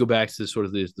I always go back to sort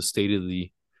of the state of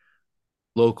the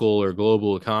local or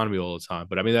global economy all the time.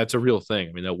 But I mean, that's a real thing.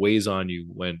 I mean, that weighs on you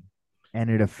when, And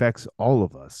it affects all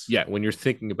of us. yeah, when you're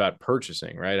thinking about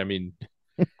purchasing, right? I mean,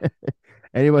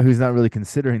 Anyone who's not really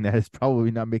considering that is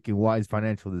probably not making wise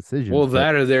financial decisions. well, But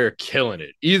that or they're killing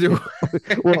it. Either way.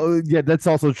 well, yeah, that's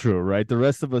also true, right? The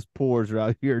rest of us poors are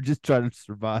out here just trying to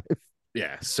survive.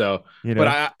 Yeah. So, You but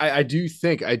know, I do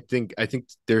think I think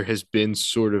there has been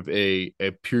sort of a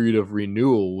period of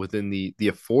renewal within the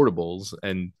affordables,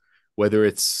 and whether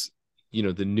it's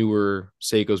the newer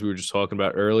Seikos we were just talking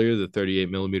about earlier, the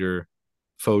 38 millimeter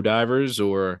faux divers,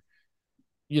 or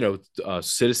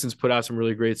Citizens put out some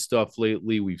really great stuff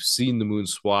lately. We've seen the Moon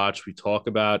Swatch. We talk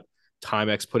about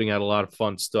Timex putting out a lot of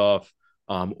fun stuff.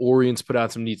 Orient's put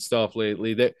out some neat stuff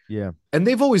lately. yeah, And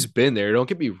they've always been there. Don't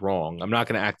get me wrong. I'm not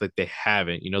going to act like they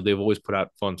haven't. They've always put out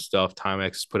fun stuff. Timex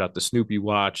has put out the Snoopy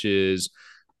watches.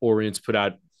 Orient's put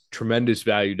out tremendous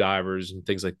value divers and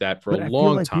things like that for a but I feel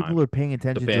long like time. people are paying The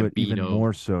attention to it even Bambino,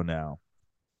 more so now.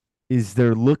 Is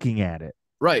they're looking at it.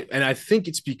 right? And I think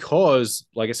it's because,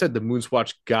 like I said, the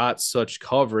Moonswatch got such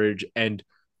coverage, and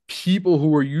people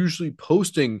who are usually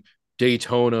posting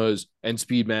Daytonas and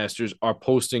Speedmasters are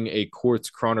posting a quartz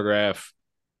chronograph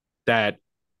that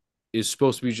is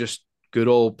supposed to be just good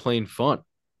old plain fun.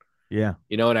 Yeah,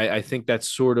 And I think that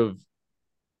sort of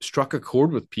struck a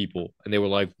chord with people, and they were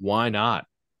like, why not?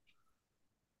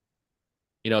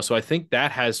 So I think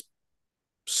that has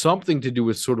something to do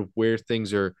with sort of where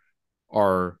things are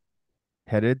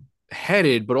headed.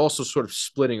 headed, but also sort of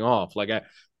splitting off.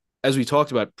 As we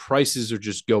talked about, prices are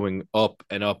just going up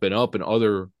and up and up in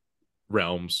other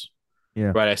realms.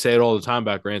 Yeah, Right. I say it all the time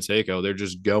about Grand Seiko. They're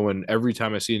just going every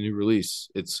time I see a new release,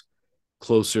 it's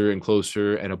closer and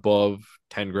closer and above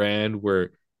 10 grand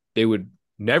where they would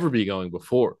never be going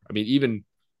before. I mean, even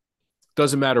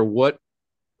doesn't matter what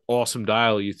awesome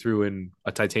dial you threw in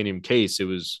a titanium case, it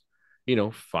was,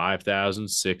 5,000,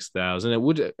 6,000. It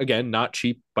would, again, not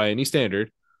cheap by any standard,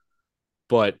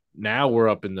 but now we're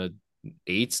up in the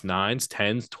eights, nines,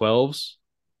 tens, 12s.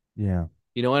 yeah,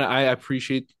 And I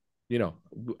appreciate,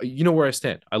 where I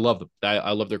stand. I love them.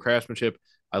 I love their craftsmanship.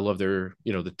 I love their,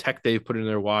 the tech they've put in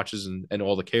their watches and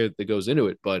all the care that goes into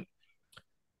it. But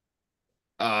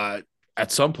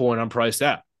at some point I'm priced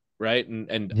out, right?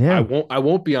 And I yeah.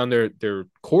 won't be on their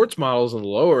quartz models on the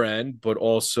lower end, but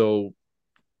also,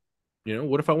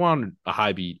 what if I want a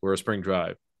high beat or a spring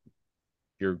drive?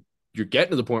 You're you're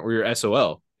getting to the point where you're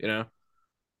SOL. And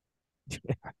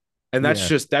Yeah, that's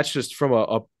just from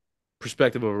a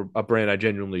perspective of a brand I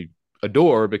genuinely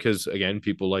adore, because again,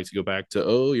 people like to go back to,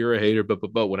 oh, you're a hater,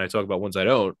 but when I talk about ones I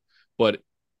don't. But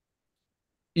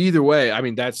either way, I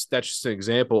mean, that's just an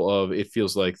example of, it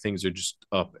feels like things are just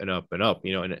up and up and up,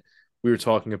 and we were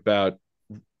talking about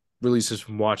releases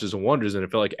from Watches and Wonders, and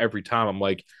it felt like every time I'm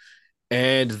like,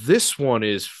 and this one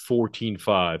is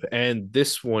 14.5 and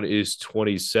this one is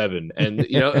 27, and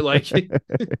like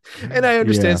and I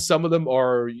understand yeah, some of them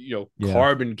are yeah,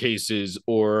 carbon cases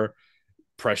or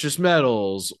precious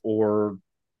metals or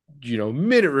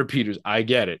minute repeaters. I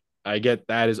get it. I get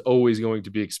that is always going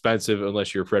to be expensive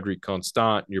unless you're Frederic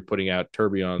Constant and you're putting out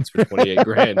tourbillons for 28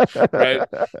 grand, right?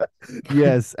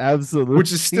 Yes, absolutely.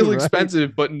 Which is still Right.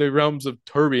 expensive, but in the realms of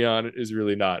tourbillon, it is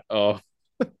really not. Oh,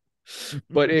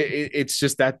 but it's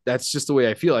just that's just the way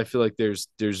I feel. I feel like there's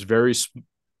very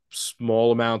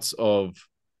small amounts of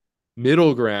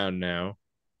middle ground now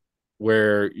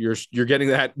where you're getting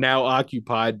that now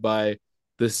occupied by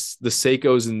the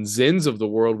Seikos and Zins of the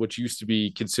world, which used to be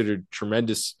considered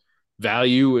tremendous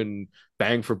value and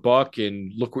bang for buck,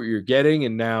 and look what you're getting.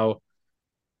 And now,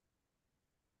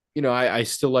 I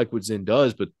still like what Zin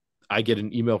does, but I get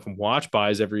an email from Watch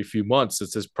Buys every few months that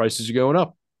says prices are going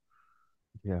up.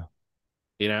 Yeah.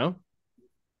 You know,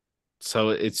 so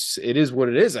it is what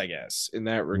it is, I guess, in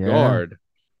that Yeah. regard.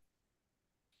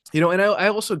 And I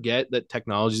also get that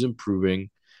technology is improving,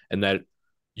 and that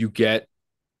you get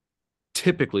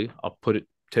typically, I'll put it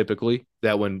typically,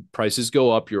 that when prices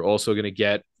go up, you're also going to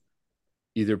get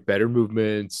either better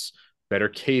movements, better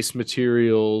case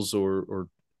materials, or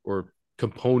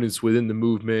components within the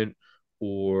movement,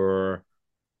 or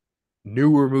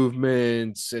newer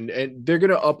movements, and they're going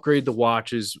to upgrade the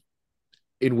watches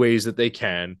in ways that they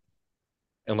can.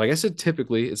 And like I said,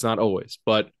 typically it's not always,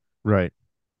 but Right.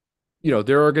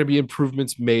 there are going to be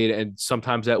improvements made, and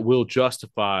sometimes that will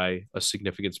justify a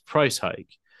significant price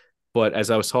hike. But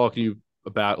as I was talking to you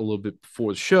about a little bit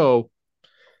before the show,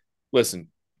 listen,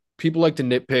 people like to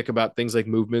nitpick about things like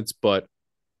movements, but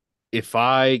if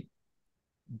I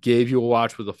gave you a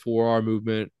watch with a 4R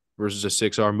movement versus a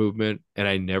 6R movement and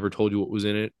I never told you what was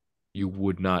in it, you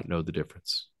would not know the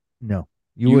difference. No,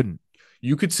 you You wouldn't.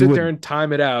 you could You sit there wouldn't. and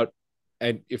time it out,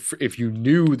 and if you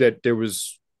knew that there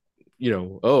was,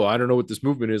 oh, I don't know what this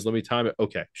movement is, let me time it.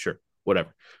 Okay, sure,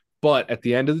 whatever. But at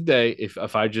the end of the day, if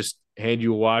I just hand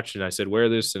you a watch and I said wear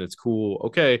this and it's cool,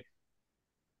 okay,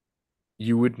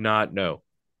 you would not know,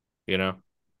 you know.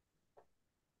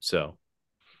 So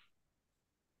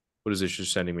what is this you're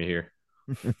sending me here?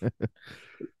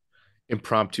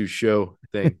 Impromptu show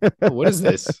thing. Oh, what is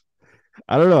this?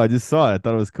 I don't know. I just saw it. I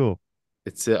thought it was cool.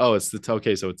 It's the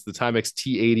okay. So it's the Timex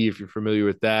T80. If you're familiar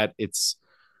with that, it's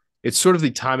sort of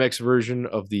the Timex version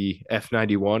of the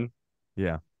F91,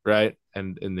 Yeah. right?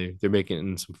 And they're making it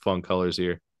in some fun colors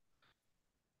here.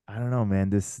 I don't know, man.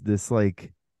 This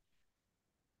like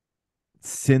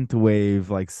synth wave,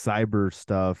 like cyber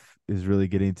stuff is really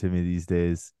getting to me these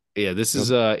days. Yeah, this You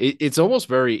is know, it's almost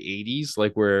very 80s,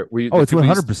 like oh, it's people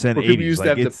used 100% where people 80s. used to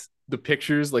Like have it's the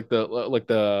pictures, like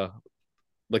the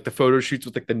photo shoots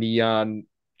with like the neon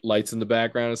lights in the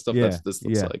background and stuff. That's yeah, what this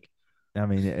looks yeah. like. I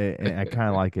mean, I kind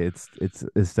of like it.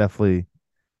 It's definitely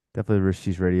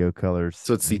Rishi's radio colors.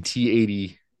 So it's the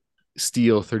T80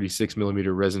 steel 36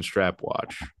 millimeter resin strap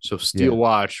watch. So steel Yeah.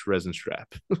 watch, resin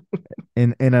strap.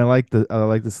 And I like the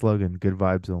slogan, good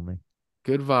vibes only.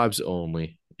 Good vibes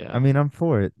only. I Yeah. mean, I'm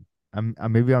for it.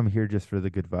 Maybe I'm here just for the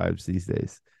good vibes these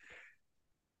days.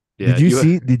 Yeah.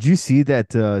 You Did you see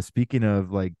that speaking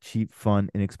of like cheap, fun,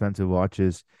 inexpensive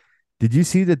watches, did you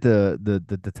see that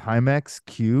the Timex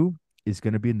Q is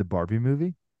going to be in the Barbie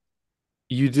movie?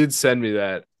 you did send me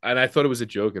that. And I thought it was a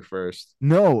joke at first.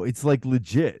 No, it's like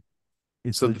legit.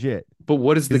 It's So legit. but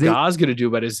what is the Because they gauze gonna do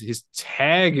about his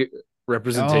tag Oh, I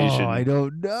representation?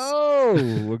 don't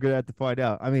know. We're gonna have to find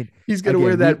out. I mean, He's gonna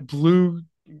wear again, that blue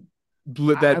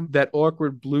that I'm that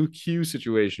awkward blue Q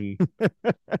situation.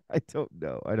 I don't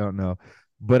know. I don't know.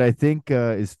 But I think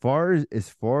as far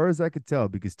as I could tell,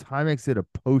 because Timex did a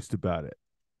post about it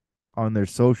on their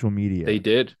social They media.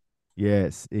 did.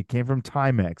 Yes, it came from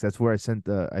Timex. That's where I sent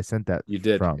that You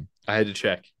did. from. I had to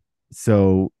check.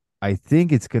 So I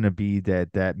think it's gonna be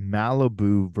that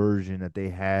Malibu version that they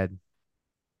had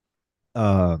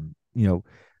you know,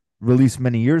 released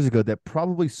many years ago that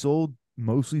probably sold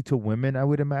mostly to women, I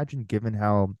would imagine, given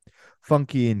how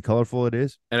funky and colorful it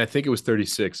is. And I think it was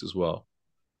 36 as well.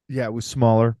 Yeah, it was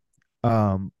smaller.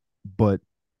 But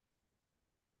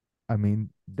I mean,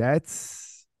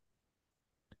 that's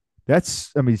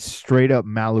I mean, straight up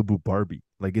Malibu Barbie.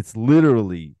 Like it's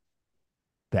literally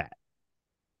that,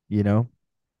 you know?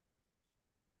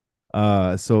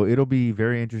 So it'll be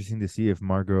very interesting to see if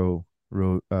Robbie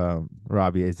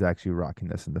is actually rocking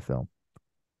this in the film.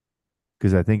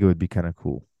 Because I think it would be kind of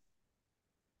cool.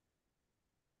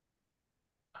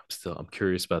 I'm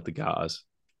curious about the gauze.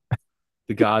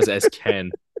 The gauze as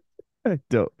Ken. I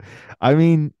don't. I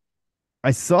mean,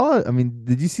 I mean,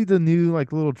 did you see the new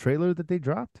like little trailer that they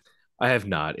dropped? I have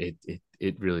not. It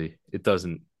really it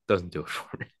doesn't do it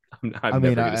for me. I I'm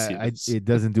mean, never gonna see this. it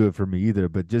doesn't do it for me either,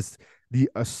 but just the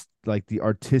like the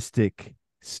artistic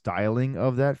styling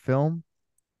of that film,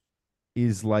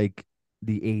 is like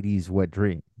the 80s wet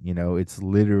dream. It's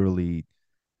literally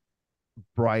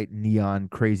bright neon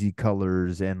crazy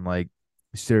colors and like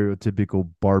stereotypical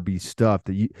Barbie stuff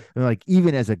that like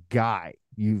even as a guy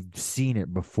you've seen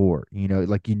it before,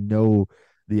 like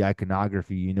the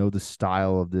iconography, the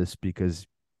style of this because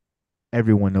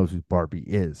everyone knows who Barbie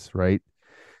is, right?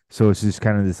 So it's just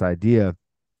kind of this idea.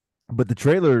 But the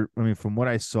trailer, I mean, from what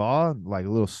I saw, like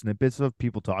little snippets of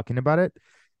people talking about it,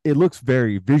 it looks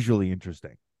very visually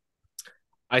interesting,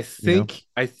 you know?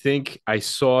 I think I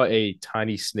saw a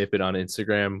tiny snippet on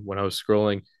Instagram when I was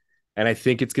scrolling, and I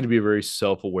think it's going to be a very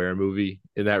self-aware movie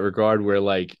in that regard, where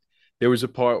like there was a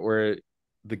part where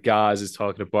the Gaz is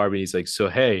talking to Barbie, and he's like, "So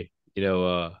hey,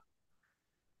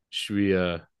 should we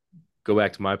go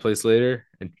back to my place later?"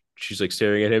 And she's like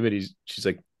staring at him, and she's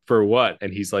like, "For what?"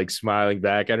 And he's like smiling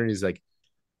back at her, and he's like,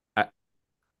 "I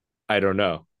I don't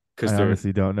know," I because they're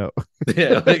honestly don't know.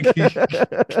 yeah, like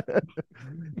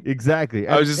Exactly.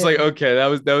 I was just like, okay,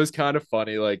 that was kind of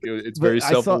funny. Like it's But very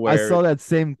I self-aware. saw that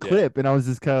same Yeah. clip and I was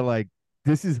just kind of like,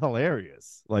 this is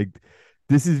hilarious. Like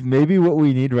this is maybe what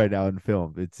we need right now in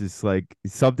film. It's just like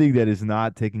something that is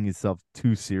not taking itself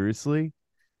too seriously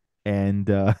and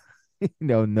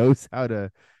knows how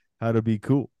to be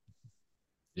cool.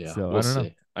 Yeah, So we'll I don't know.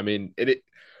 see. I mean,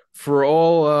 for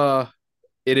all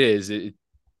it is.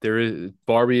 There is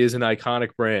Barbie is an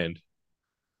iconic brand.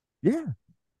 Yeah.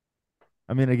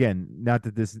 I mean, again, not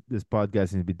that this podcast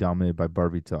needs to be dominated by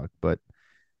Barbie talk, but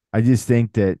I just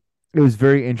think that it was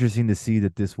very interesting to see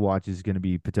that this watch is going to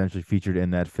be potentially featured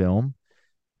in that film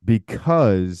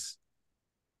because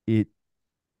it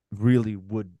really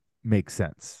would make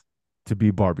sense to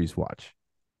be Barbie's watch.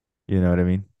 You know what I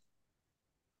mean?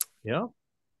 Yeah.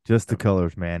 Just the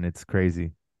colors, man. It's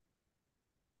crazy.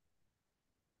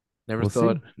 We'll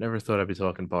see. Never thought I'd be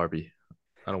talking Barbie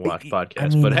on a watch I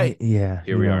podcast, but mean, hey, yeah,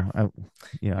 here we are. I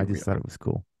Here we just thought are. it was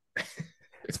cool.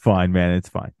 It's fine, man. It's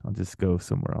fine. I'll just go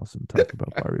somewhere else and talk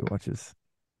about Barbie watches.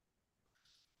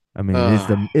 I mean,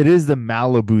 uh, it is the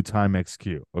Malibu Timex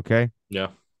Q. Okay. yeah,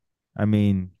 I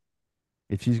mean,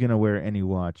 if she's gonna wear any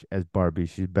watch as Barbie,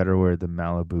 she better wear the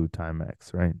Malibu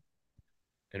Timex, right?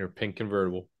 in her pink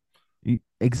convertible.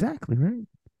 Exactly, right?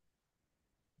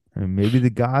 I mean, maybe the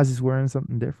Gaz is wearing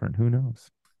something different. Who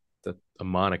knows? A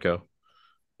Monaco.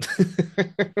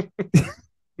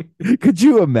 Could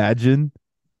you imagine?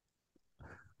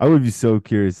 I would be so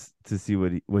curious to see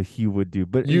what he would do.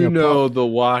 But You Paul, know the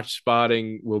watch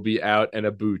spotting will be out and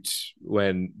a boot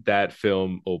when that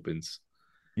film opens.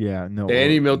 yeah, no,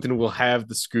 Danny Milton will have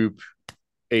the scoop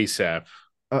ASAP.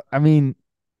 I mean,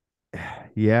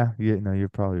 yeah, yeah, no, you're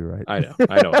probably right. I know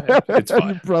I am. It's fine.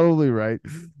 You're probably right.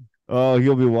 Oh,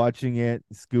 he'll be watching it,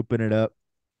 scooping it up.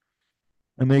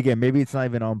 I mean, again, maybe it's not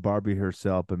even on Barbie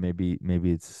herself, but maybe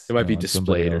it's It might be on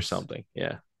somebody displayed or else, something.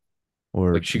 Yeah.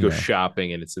 or Like she goes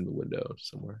shopping and it's in the window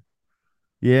somewhere.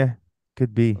 yeah,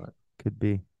 could be, But could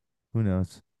be. Who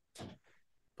knows?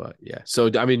 but yeah. So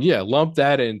I mean, yeah, lump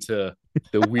that into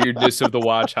the weirdness of the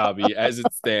watch hobby as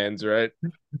it stands, right?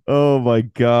 Oh my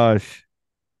gosh.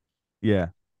 Yeah,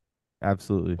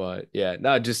 absolutely. But yeah,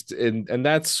 not just and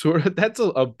that's sort of that's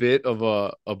a bit of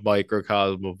a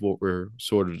microcosm of what we're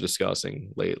sort of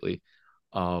discussing lately.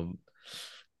 Um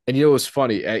and it's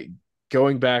funny,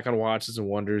 going back on watches and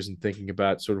wonders and thinking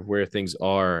about sort of where things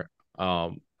are.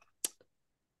 Um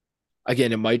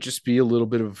Again, it might just be a little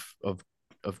bit of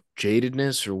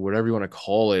jadedness or whatever you want to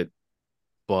call it.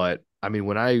 But I mean,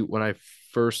 when I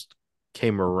first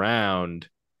came around,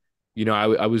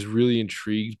 I was really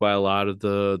intrigued by a lot of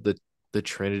the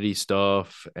Trinity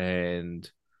stuff and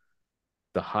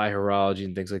the high horology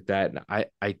and things like that. And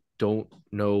I don't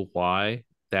know why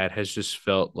that has just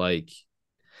felt like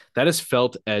that has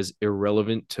felt as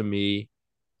irrelevant to me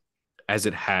as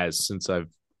it has since I've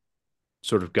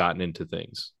sort of gotten into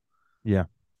things. Yeah.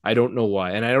 I don't know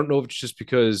why. And I don't know if it's just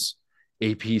because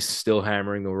AP is still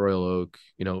hammering the Royal Oak,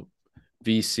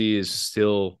 VC is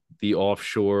still the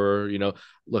offshore,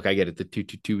 look, I get it. The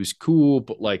 222 is cool,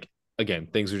 but like, again,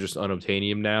 things are just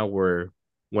unobtainium now where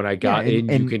when I Yeah, got in,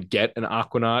 you can get an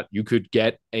Aquanaut, you could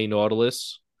get a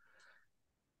Nautilus.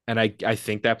 And I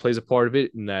think that plays a part of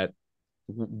it in that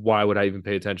why would I even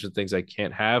pay attention to things I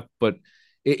can't have? But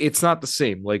it's not the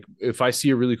same. Like if I see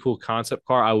a really cool concept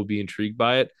car, I will be intrigued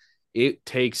by it. It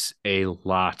takes a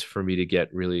lot for me to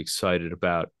get really excited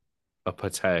about a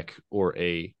Patek or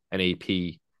an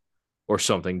AP or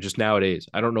something. Just nowadays,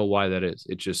 I don't know why that is.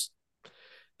 It just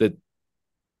that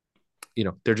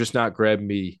they're just not grabbing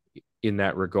me in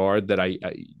that regard that I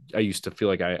used to feel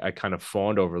like I kind of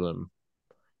fawned over them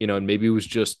And maybe it was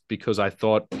just because I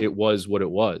thought it was what it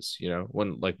was,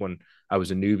 when I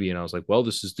was a newbie and I was like, well,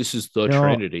 this is the No,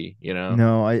 Trinity.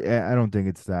 no, I don't think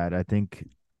it's that. I think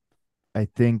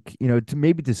to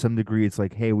maybe to some degree it's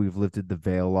like, hey, we've lifted the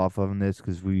veil off of this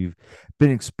because we've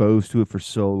been exposed to it for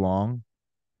so long.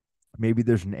 Maybe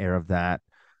there's an air of that,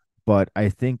 but I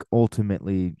think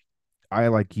ultimately I,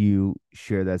 like you,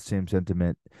 share that same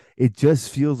sentiment. It just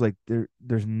feels like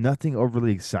there's nothing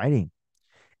overly exciting.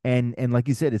 And like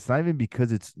you said, it's not even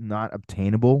because it's not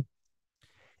obtainable.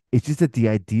 It's just that the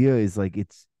idea is like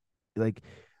it's like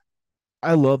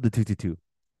I love the 222.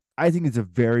 I think it's a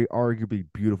very arguably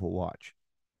beautiful watch.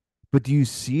 But do you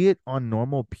see it on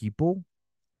normal people?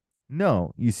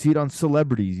 No. You see it on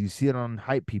celebrities, you see it on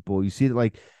hype people, you see it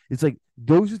like it's like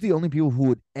those are the only people who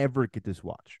would ever get this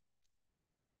watch.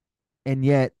 And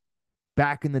yet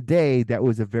back in the day, that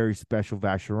was a very special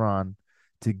Vacheron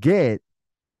to get,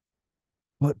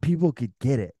 but people could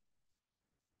get it.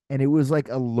 And it was like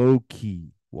a low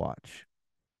key watch.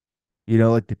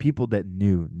 Like the people that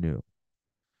knew.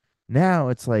 Now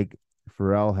it's like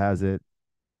Pharrell has it,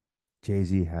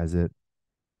 Jay-Z has it,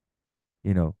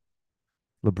 you know,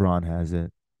 LeBron has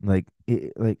it. Like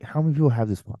how many people have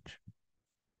this watch?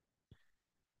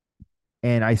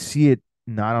 And I see it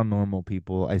not on normal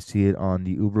people. I see it on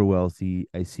the uber wealthy.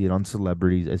 I see it on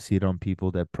celebrities. I see it on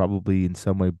people that probably in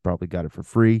some way probably got it for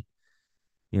free,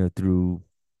 through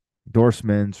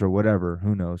endorsements or whatever.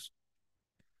 Who knows?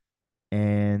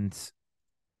 And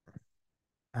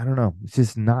I don't know. It's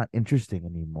just not interesting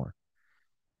anymore.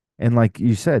 And like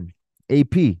you said,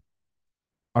 AP,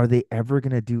 are they ever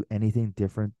going to do anything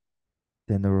different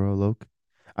than the Royal Oak?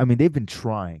 I mean, they've been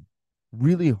trying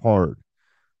really hard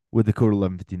with the Code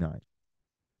 1159,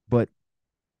 but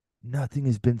nothing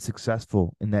has been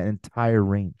successful in that entire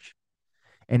range.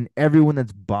 And everyone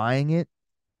that's buying it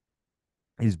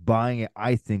is buying it,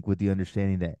 I think, with the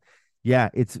understanding that, yeah,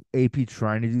 it's AP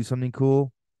trying to do something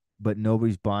cool, but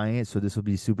nobody's buying it. So this will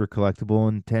be super collectible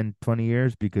in 10, 20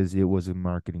 years because it was a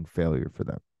marketing failure for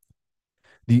them.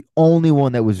 The only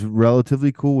one that was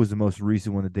relatively cool was the most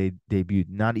recent one that they debuted,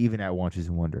 not even at Watches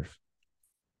and Wonders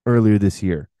earlier this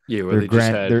year. Yeah, where Their they just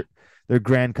grand had their their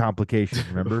grand complication,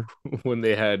 remember? when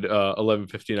they had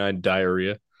 11:59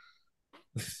 diarrhea.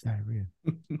 Diarrhea.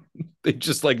 They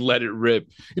just like let it rip.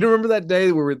 Remember that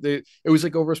day where it was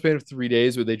like over a span of 3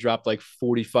 days where they dropped like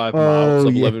 45 models Oh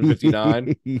of yeah,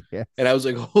 1159. And I yes. was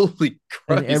like, holy And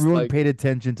Christ, everyone like, paid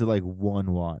attention to like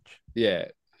one watch. yeah,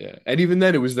 yeah. And even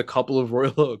then it was the couple of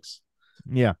Royal Oaks,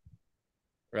 Yeah,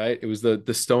 right? It was the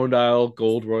Stone Dial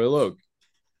Gold Royal Oak,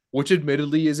 which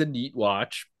admittedly is a neat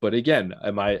watch, but again,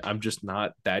 I'm just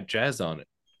not that jazzed on it.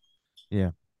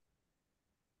 yeah.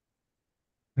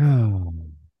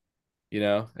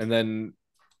 And then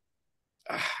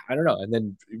I don't know. And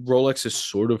then Rolex has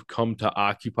sort of come to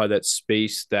occupy that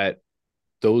space that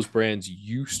those brands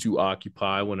used to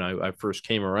occupy when I first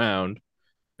came around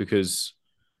because,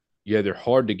 yeah, they're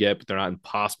hard to get, but they're not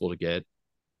impossible to get.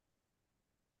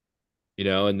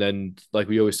 And then, like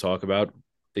we always talk about,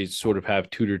 they sort of have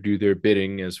Tudor do their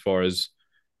bidding as far as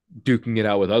duking it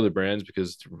out with other brands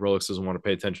because Rolex doesn't want to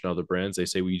pay attention to other brands. They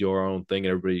say we do our own thing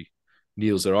and everybody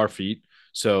kneels at our feet.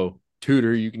 So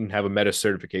Tudor, you can have a meta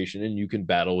certification and you can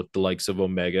battle with the likes of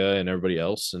Omega and everybody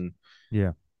else, and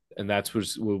Yeah. that's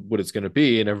what it's going to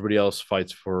be, and everybody else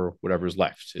fights for whatever's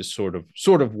left. Is sort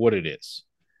of what it is.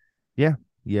 Yeah.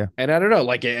 Yeah. And I don't know,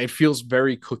 like it feels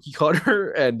very cookie cutter,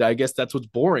 and I guess that's what's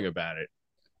boring about it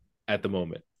at the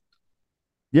moment.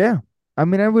 Yeah. I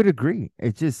mean, I would agree.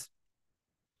 It's just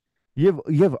you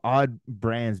have odd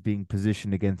brands being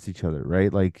positioned against each other,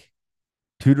 right? Like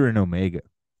Tudor and Omega.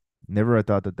 Never I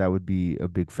thought that that would be a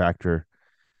big factor.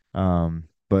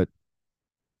 But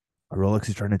Rolex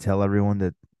is trying to tell everyone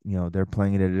that, they're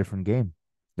playing it at a different game.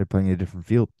 They're playing it a different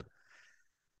field.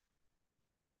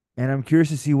 And I'm curious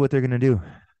to see what they're going to do.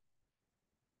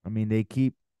 I mean, they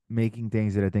keep making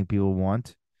things that I think people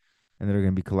want and that are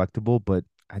going to be collectible, but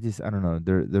I don't know.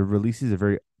 Their releases are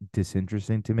very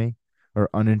disinteresting to me, or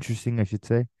uninteresting, I should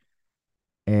say.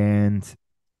 And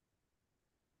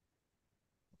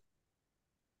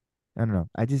I don't know.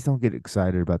 I just don't get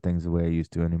excited about things the way I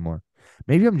used to anymore.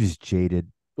 Maybe I'm just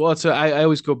jaded. Well, I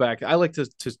always go back. I like to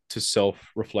self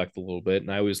reflect a little bit,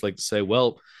 and I always like to say,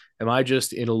 well, am I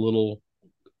just in a little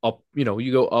up?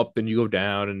 You go up and you go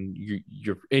down, and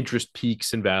your interest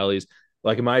peaks and valleys.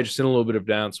 Like, am I just in a little bit of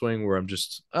downswing where I'm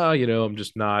just, I'm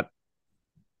just not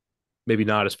maybe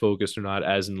not as focused or not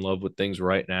as in love with things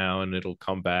right now, and it'll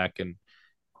come back, and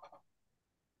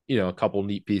a couple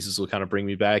neat pieces will kind of bring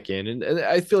me back in, and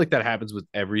I feel like that happens with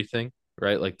everything,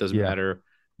 right? Like, doesn't Yeah. matter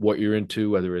what you're into,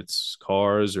 whether it's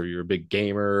cars or you're a big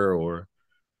gamer or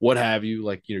what have you.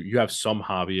 Like, you have some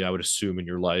hobby, I would assume, in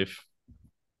your life,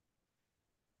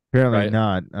 Apparently right?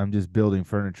 not. I'm just building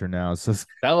furniture now. So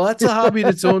That's a hobby in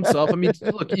its own self. I mean,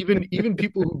 look, even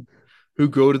people who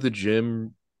go to the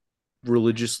gym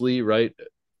religiously, right,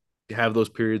 have those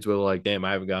periods where like, damn,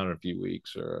 I haven't gone in a few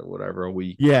weeks or whatever, a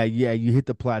week, yeah, yeah, you hit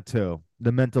the plateau,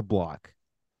 the mental block.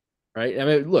 right? I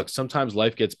mean, look, sometimes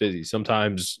life gets busy,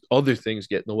 sometimes other things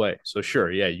get in the way. So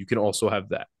sure, yeah, you can also have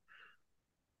that.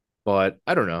 But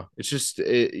I don't know. It's just,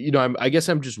 I guess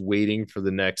I'm just waiting for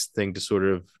the next thing to sort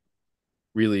of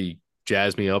really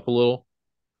jazz me up a little.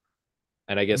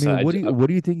 And I I guess mean, what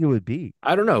do you think it would be?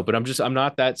 I don't know, but I'm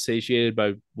not that satiated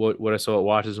by what I saw at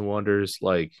Watches and Wonders.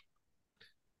 Like,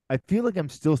 I feel like I'm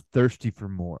still thirsty for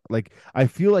more. Like I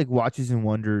feel like Watches and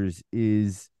Wonders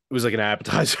is it was like an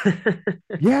appetizer.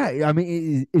 yeah, I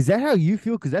mean is that how you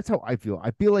feel? Because that's how I feel.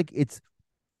 I feel like it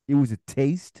was a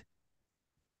taste,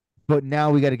 but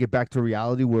now we got to get back to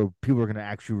reality where people are going to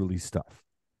actually release stuff.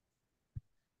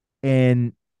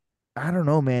 And I don't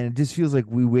know, man. It just feels like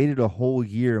we waited a whole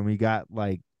year and we got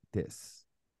like this.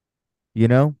 You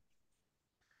know?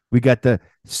 We got the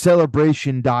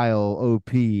celebration dial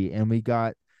OP and we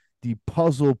got the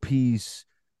puzzle piece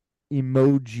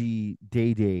emoji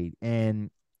day date.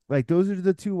 And like those are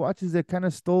the two watches that kind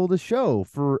of stole the show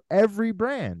for every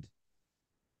brand.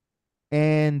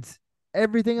 And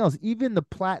everything else, even the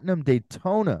platinum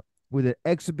Daytona with an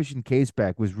exhibition case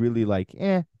back was really like,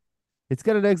 it's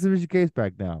got an exhibition case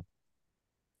back now.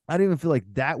 I don't even feel like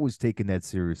that was taken that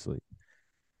seriously.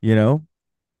 You know,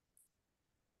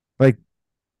 like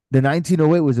the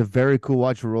 1908 was a very cool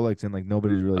watch for Rolex, and like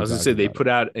nobody's I really was gonna say talking they about it. put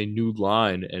out a new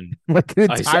line, and Like an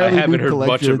I entirely haven't new heard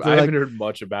much collection. of They're I like, haven't heard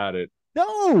much about it.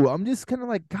 no, I'm just kind of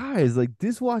like, guys, like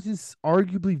this watch is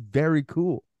arguably very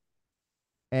cool.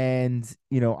 And,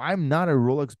 I'm not a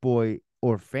Rolex boy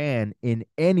or fan in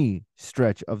any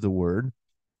stretch of the word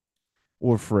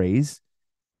or phrase.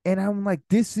 And I'm like,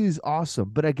 this is awesome.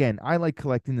 But again, I like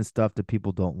collecting the stuff that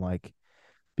people don't like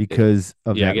It- because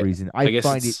of yeah, that reason. I I guess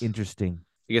find it it's interesting.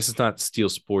 I guess it's not steel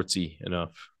sportsy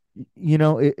enough.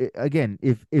 Again,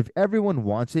 if everyone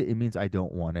wants it, it means I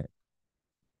don't want it.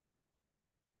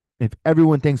 If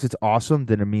everyone thinks it's awesome,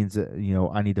 then it means that,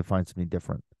 I need to find something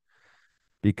different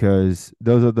because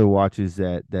those are the watches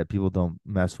that people don't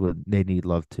mess with. They need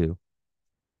love too,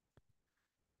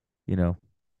 you know.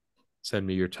 Send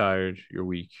me you're tired, you're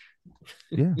weak.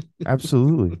 Yeah,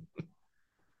 absolutely.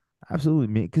 Absolutely.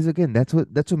 Because again, that's what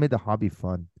made the hobby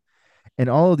fun. And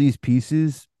all of these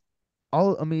pieces,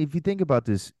 I mean, if you think about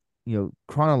this,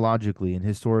 chronologically and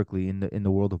historically in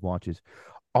the world of watches,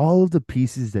 all of the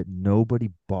pieces that nobody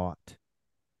bought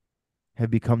have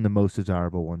become the most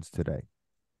desirable ones today.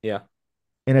 Yeah,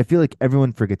 And I feel like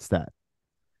everyone forgets that.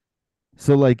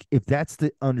 So like if that's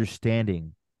the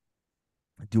understanding,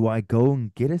 do I go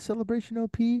and get a celebration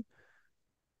OP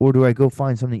or do I go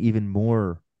find something even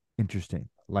more interesting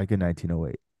like a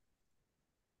 1908,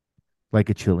 like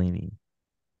a Cellini,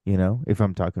 if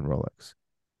I'm talking Rolex?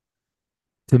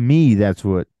 To me, that's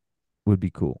what would be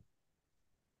cool.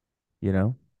 You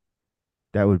know,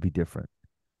 that would be different.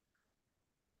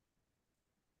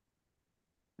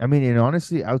 I mean, and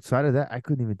honestly, outside of that, I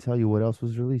couldn't even tell you what else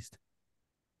was released.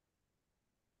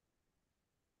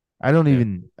 I don't yeah.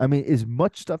 even. I mean, as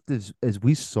much stuff as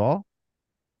we saw,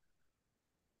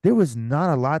 there was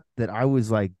not a lot that I was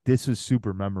like, this was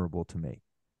super memorable to me.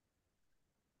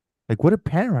 Like, what did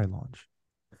Panerai launch?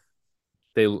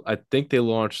 I think they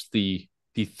launched the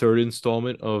third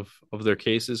installment of their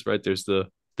cases. Right, there's the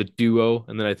Duo,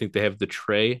 and then I think they have the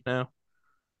Tray now.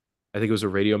 I think it was a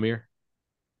radio mirror.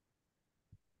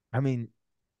 I mean,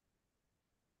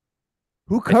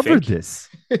 who I covered think. this?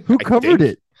 Who I covered think.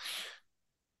 it?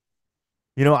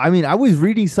 I mean, I was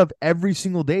reading stuff every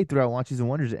single day throughout Watches and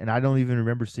Wonders, and I don't even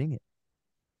remember seeing it.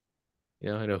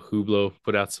 Yeah, I know Hublot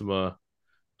put out some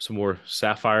more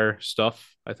sapphire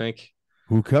stuff. I think.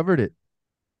 Who covered it?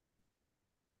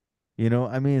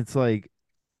 I mean, it's like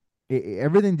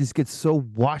everything just gets so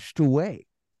washed away.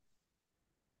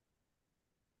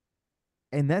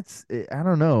 And that's I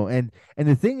don't know. And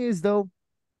the thing is though,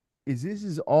 is this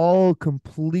is all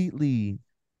completely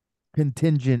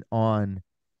contingent on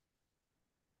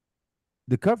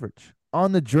the coverage,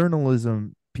 on the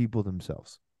journalism people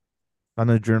themselves, on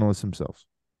the journalists themselves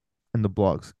and the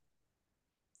blogs.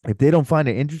 If they don't find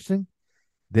it interesting,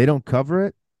 they don't cover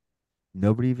it,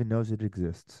 nobody even knows it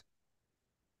exists.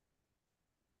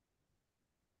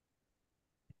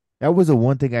 That was the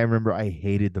one thing I remember I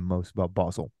hated the most about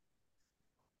Basel.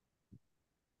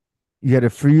 You had a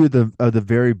few of the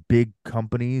very big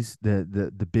companies,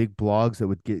 the big blogs that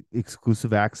would get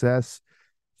exclusive access,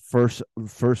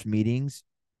 first meetings,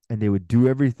 and they would do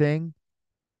everything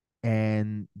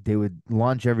and they would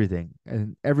launch everything,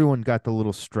 and everyone got the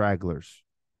little stragglers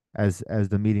as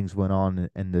the meetings went on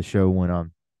and the show went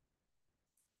on.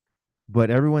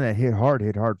 But everyone that hit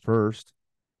hard first,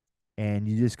 and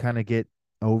you just kind of get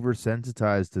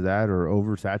oversensitized to that or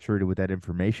oversaturated with that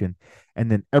information,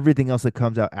 and then everything else that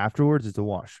comes out afterwards is a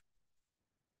wash.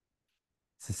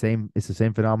 It's the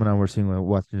same phenomenon we're seeing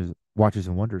with watches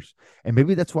and wonders, and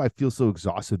maybe that's why I feel so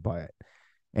exhausted by it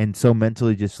and so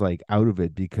mentally just like out of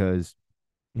it because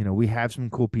we have some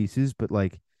cool pieces, but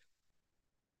like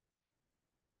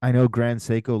I know Grand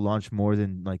Seiko launched more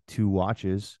than like two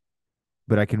watches,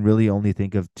 but I can really only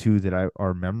think of two that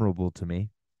are memorable to me.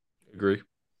 Agree.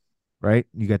 Right?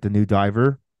 You got the new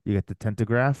diver, you got the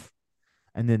Tentograph,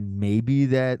 and then maybe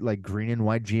that like green and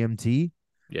white GMT.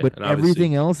 Yeah, But and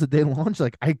everything obviously, else that they launched,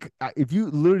 like if you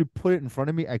literally put it in front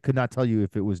of me, I could not tell you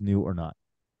if it was new or not.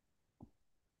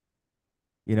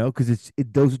 Because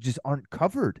those just aren't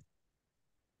covered,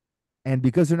 and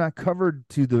because they're not covered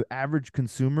to the average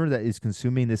consumer that is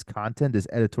consuming this content, this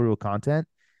editorial content,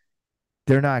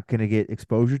 they're not going to get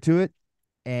exposure to it,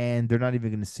 and they're not even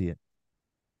going to see it.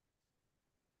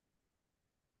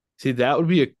 see that would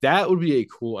be a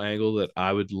cool angle that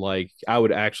I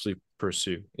would actually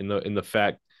pursue in the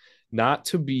fact not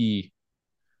to be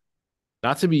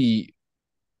not to be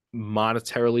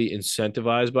monetarily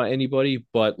incentivized by anybody,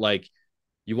 but like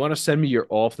you want to send me your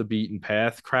off the beaten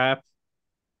path crap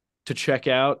to check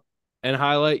out and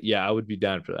highlight, yeah, I would be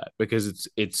down for that because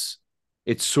it's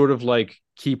sort of like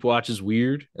keep watches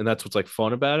weird, and that's what's like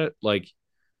fun about it. Like,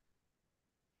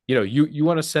 you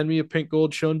want to send me a pink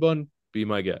gold Shonbun? Be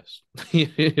my guest. You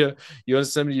want to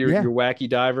send me your Yeah, your wacky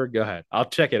diver? Go ahead. I'll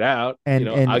check it out. and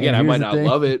Again, I here's might the not thing,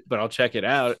 love it, but I'll check it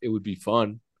out. It would be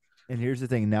fun. and here's the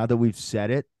thing. Now that we've said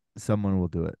it, someone will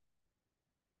do it.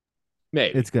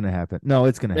 It's Maybe, gonna happen. No,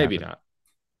 it's gonna maybe happen. not.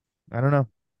 I don't know.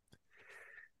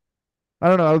 I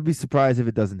don't know. I would be surprised if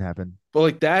it doesn't happen. But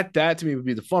like that to me would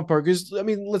be the fun part. Because I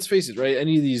mean, let's face it, right?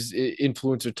 Any of these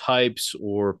influencer types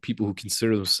or people who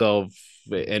consider themselves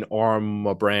an arm,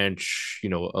 a branch,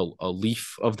 a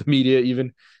leaf of the media,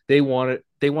 even they want it.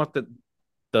 They want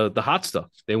the hot stuff.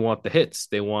 They want the hits.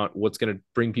 They want what's going to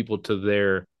bring people to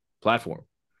their platform.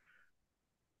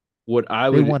 What I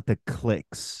They would want the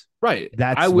clicks. right. I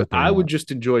That's would what they I would want.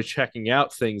 just enjoy checking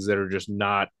out things that are just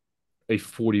not a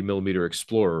 40 millimeter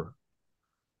Explorer.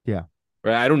 Yeah.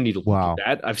 Right. I don't need to look at Wow.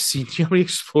 that. I've seen how many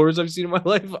Explorers I've seen in my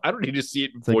life. I don't need to see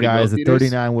it in So 40 guys, the millimeters.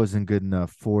 39 wasn't good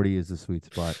enough. 40 is the sweet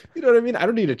spot. You know what I mean? I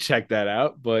don't need to check that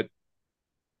out, but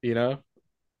you know,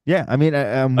 Yeah, I mean, a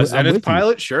I'm Zenith with you.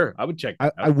 pilot, sure, I would check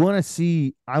that I out. want to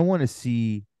see. I want to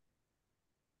see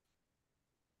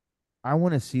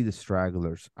the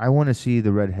stragglers. I want to see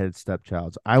the redheaded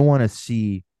stepchilds. I want to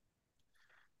see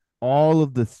all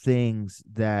of the things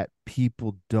that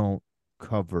people don't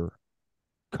cover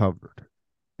covered.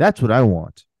 That's what I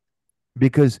want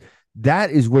because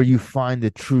that is where you find the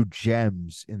true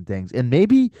gems in things. And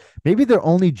maybe they're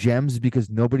only gems because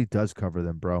nobody does cover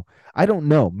them, bro. I don't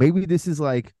know. Maybe this is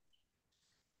like,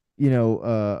 you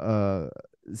know,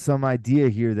 some idea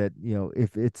here that,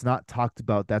 if it's not talked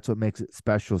about, that's what makes it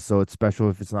special. So it's special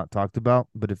if it's not talked about,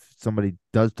 but if somebody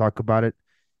does talk about it,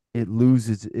 it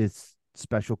loses its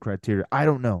special criteria. I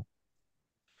don't know.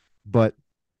 But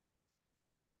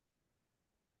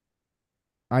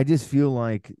I just feel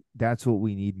like that's what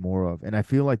we need more of. And I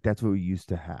feel like that's what we used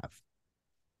to have.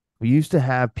 We used to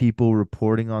have people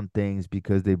reporting on things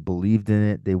because they believed in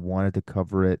it, they wanted to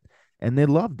cover it, and they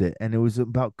loved it. And it was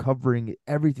about covering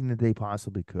everything that they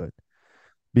possibly could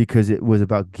because it was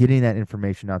about getting that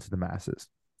information out to the masses.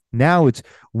 Now it's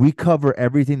we cover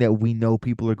everything that we know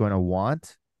people are going to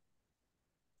want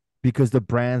because the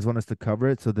brands want us to cover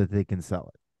it so that they can sell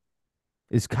it.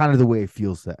 It's kind of the way it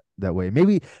feels that way.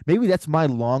 Maybe that's my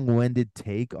long-winded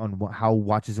take on how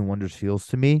Watches and Wonders feels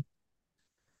to me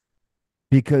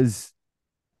because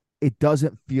it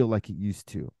doesn't feel like it used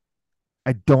to.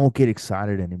 I don't get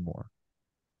excited anymore.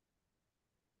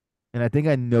 And I think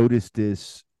I noticed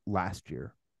this last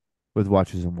year with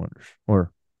Watches and Wonders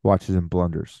or Watches and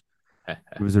Blunders.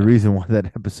 There was a reason why that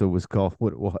episode was called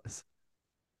what it was,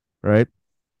 right?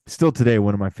 Still today,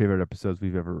 one of my favorite episodes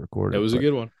we've ever It recorded. was a But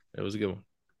good one. It was a good one.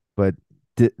 but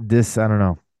this, I don't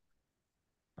know.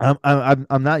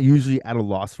 I'm not usually at a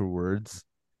loss for words,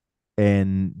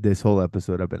 and this whole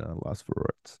episode I've been at a loss for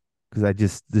words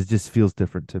because this just feels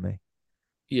different to me.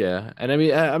 Yeah, and I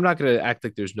mean, I'm not gonna act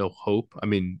like there's no hope. I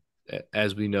mean,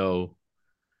 as we know,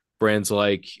 brands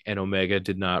like and Omega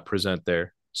did not present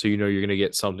there. So you know you're gonna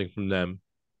get something from them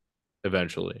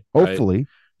eventually, right? Hopefully.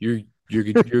 You're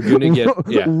gonna get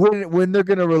yeah, When they're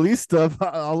gonna release stuff,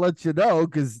 I'll let you know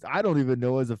because I don't even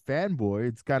know as a fanboy.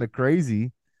 It's kind of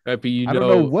crazy. right? But I don't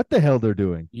know what the hell they're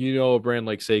doing. you know a brand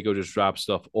like Seiko just drops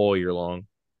stuff all year long,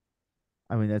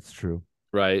 I mean, that's true.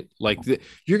 right?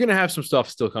 You're gonna have some stuff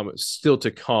still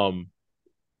to come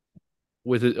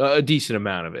with a decent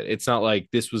amount of it. It's not like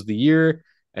this was the year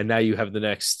and now you have the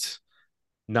next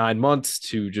 9 months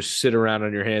to just sit around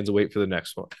on your hands and wait for the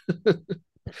next one.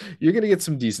 You're gonna get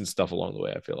some decent stuff along the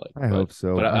way. I feel like, I but hope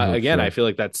so. I hope again, I so. feel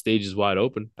like that stage is wide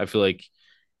open. I feel like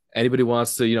anybody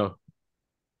wants to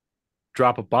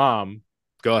drop a bomb,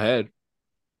 go ahead.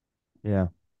 Yeah.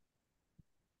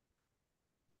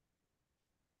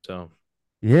 So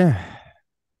Yeah.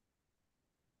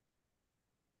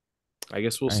 I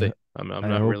guess we'll I see. I'm I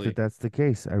not hope that really. that's the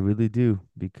case. I really do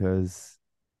because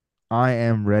I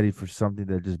am ready for something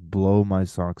that just blow my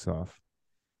socks off,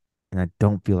 and I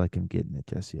don't feel like I'm getting it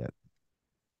just yet.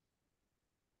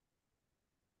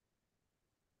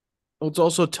 Well, it's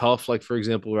also tough. Like for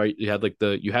example, right? You had like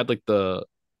the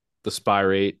spy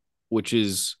rate, which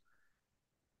is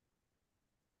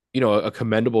a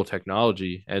commendable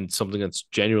technology and something that's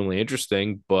genuinely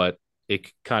interesting, but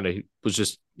it kind of was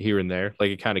just here and there.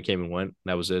 Like it kind of came and went. And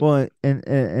that was it. Well,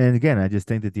 and again, I just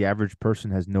think that the average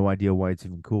person has no idea why it's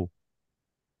even cool.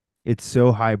 It's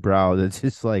so highbrow that it's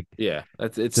just like Yeah,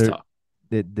 it's they're tough.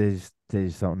 they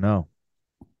just don't know.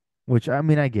 Which I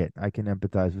mean, I get. I can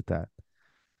empathize with that.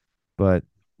 But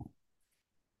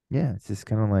yeah, it's just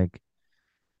kind of like,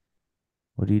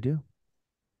 what do you do?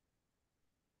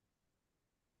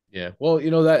 Yeah. Well,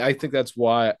 that I think that's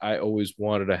why I always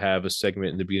wanted to have a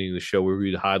segment in the beginning of the show where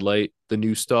we'd highlight the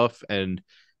new stuff and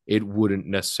it wouldn't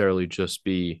necessarily just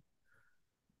be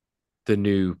the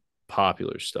new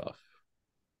popular stuff.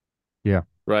 Yeah.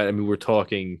 Right? I mean, we're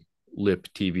talking lip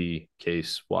TV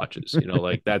case watches,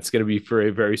 like that's going to be for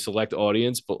a very select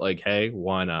audience, but like hey,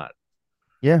 why not?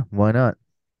 Yeah, why not?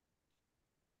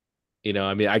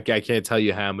 I mean, I can't tell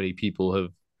you how many people have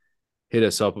hit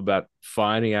us up about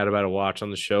finding out about a watch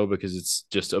on the show because it's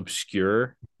just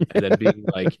obscure and then being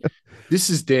like, this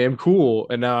is damn cool.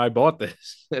 And now I bought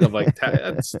this. And I'm like,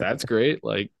 that's great.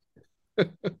 Like,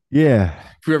 Yeah.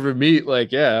 if we ever meet,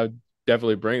 like, yeah, I'd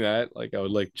definitely bring that. Like, I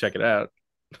would like check it out.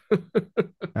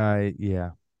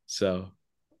 Yeah. So,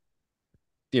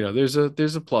 there's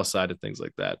a plus side of things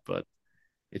like that, but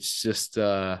it's just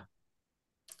I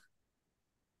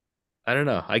don't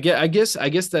know. I guess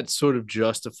that sort of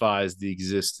justifies the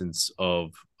existence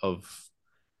of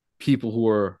people who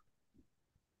are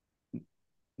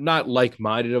not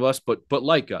like-minded of us, but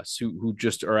like us, who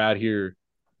just are out here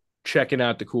checking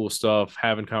out the cool stuff,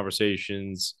 having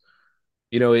conversations.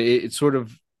 It's sort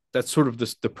of that's sort of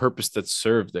the purpose that's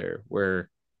served there, where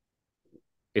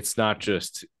it's not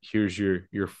just here's your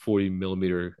 40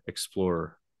 millimeter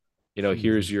Explorer, here's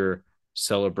Jesus. your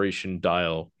Celebration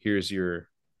dial, here's your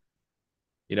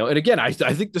and again, I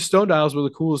think the Stone dials were the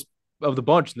coolest of the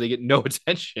bunch, and they get no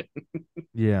attention,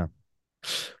 Yeah.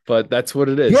 but that's what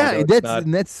it is. Yeah, It's not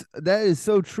that is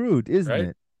so true, isn't right.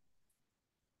 it?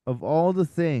 Of all the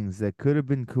things that could have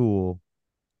been cool,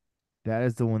 that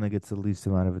is the one that gets the least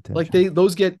amount of Like attention.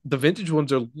 those get the vintage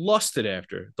ones are lusted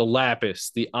after the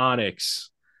Lapis, the Onyx.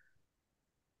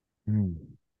 Mm.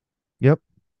 Yep.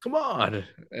 Come on,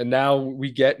 and now we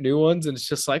get new ones, and it's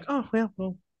just like, oh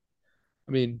well.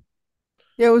 I mean,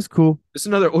 Yeah, it was cool. it's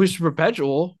another Oyster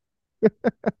Perpetual.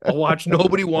 A watch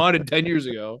nobody wanted 10 years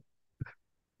ago.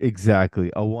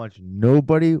 Exactly. A watch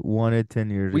nobody wanted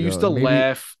 10 years We used ago. to And maybe,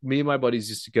 laugh. Me and my buddies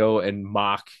used to go and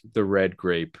mock the red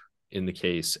grape in the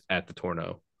case at the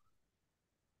Torno.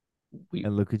 We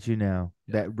and look at you now.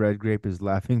 yeah, That red grape is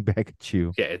laughing back at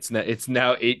you. yeah. It's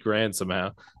now 8 grand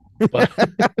somehow, but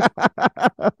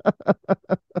but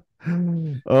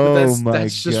Oh that's my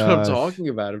that's just what I'm gosh. talking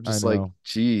about. I'm I just like, know.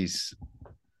 geez,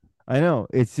 I know.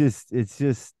 It's just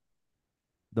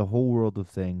the whole world of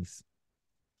things.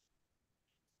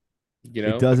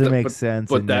 It But doesn't the, make but sense,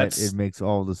 but and yet it that's makes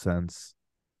all the sense.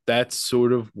 that's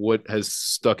sort of what has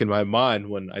stuck in my mind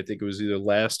when I think it was either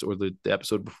last or the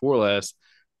episode before last,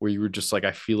 where you were just like,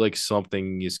 I feel like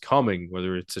something is coming,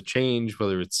 whether it's a change,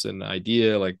 whether it's an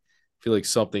idea, like I feel like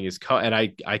something is coming. And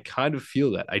I kind of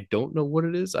feel that. I don't know what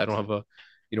it is. I don't have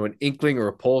an inkling or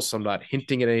a pulse. I'm not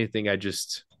hinting at anything. I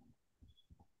just,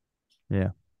 Yeah.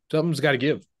 something's got to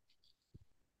give.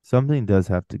 Something does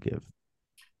have to give.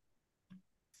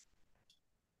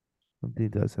 Something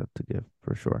does have to give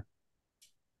for sure.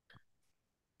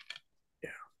 Yeah.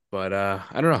 But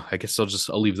I don't know. I guess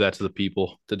I'll leave that to the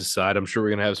people to decide. I'm sure we're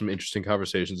gonna have some interesting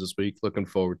conversations this week. Looking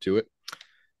forward to it.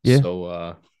 Yeah.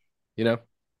 So you know,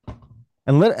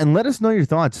 And let us know your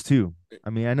thoughts too. I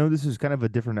mean, I know this is kind of a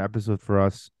different episode for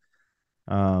us.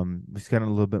 It's kind of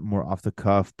a little bit more off the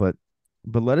cuff, but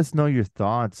let us know your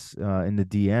thoughts in the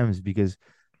DMs because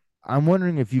I'm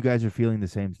wondering if you guys are feeling the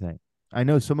same thing. I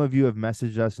know some of you have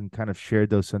messaged us and kind of shared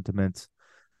those sentiments,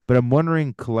 but I'm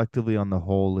wondering collectively on the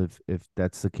whole if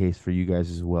that's the case for you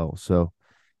guys as well. So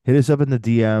hit us up in the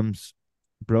DMs,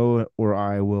 bro, or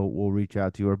I will reach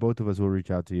out to you, or both of us will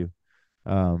reach out to you.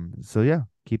 So yeah,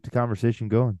 keep the conversation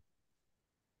going.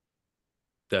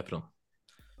 definitely.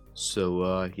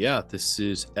 So yeah, this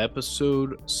is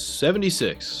episode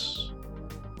 76.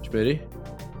 Schmitty,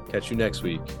 catch you next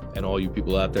week, and all you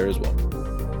people out there as well.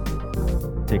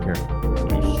 Take care.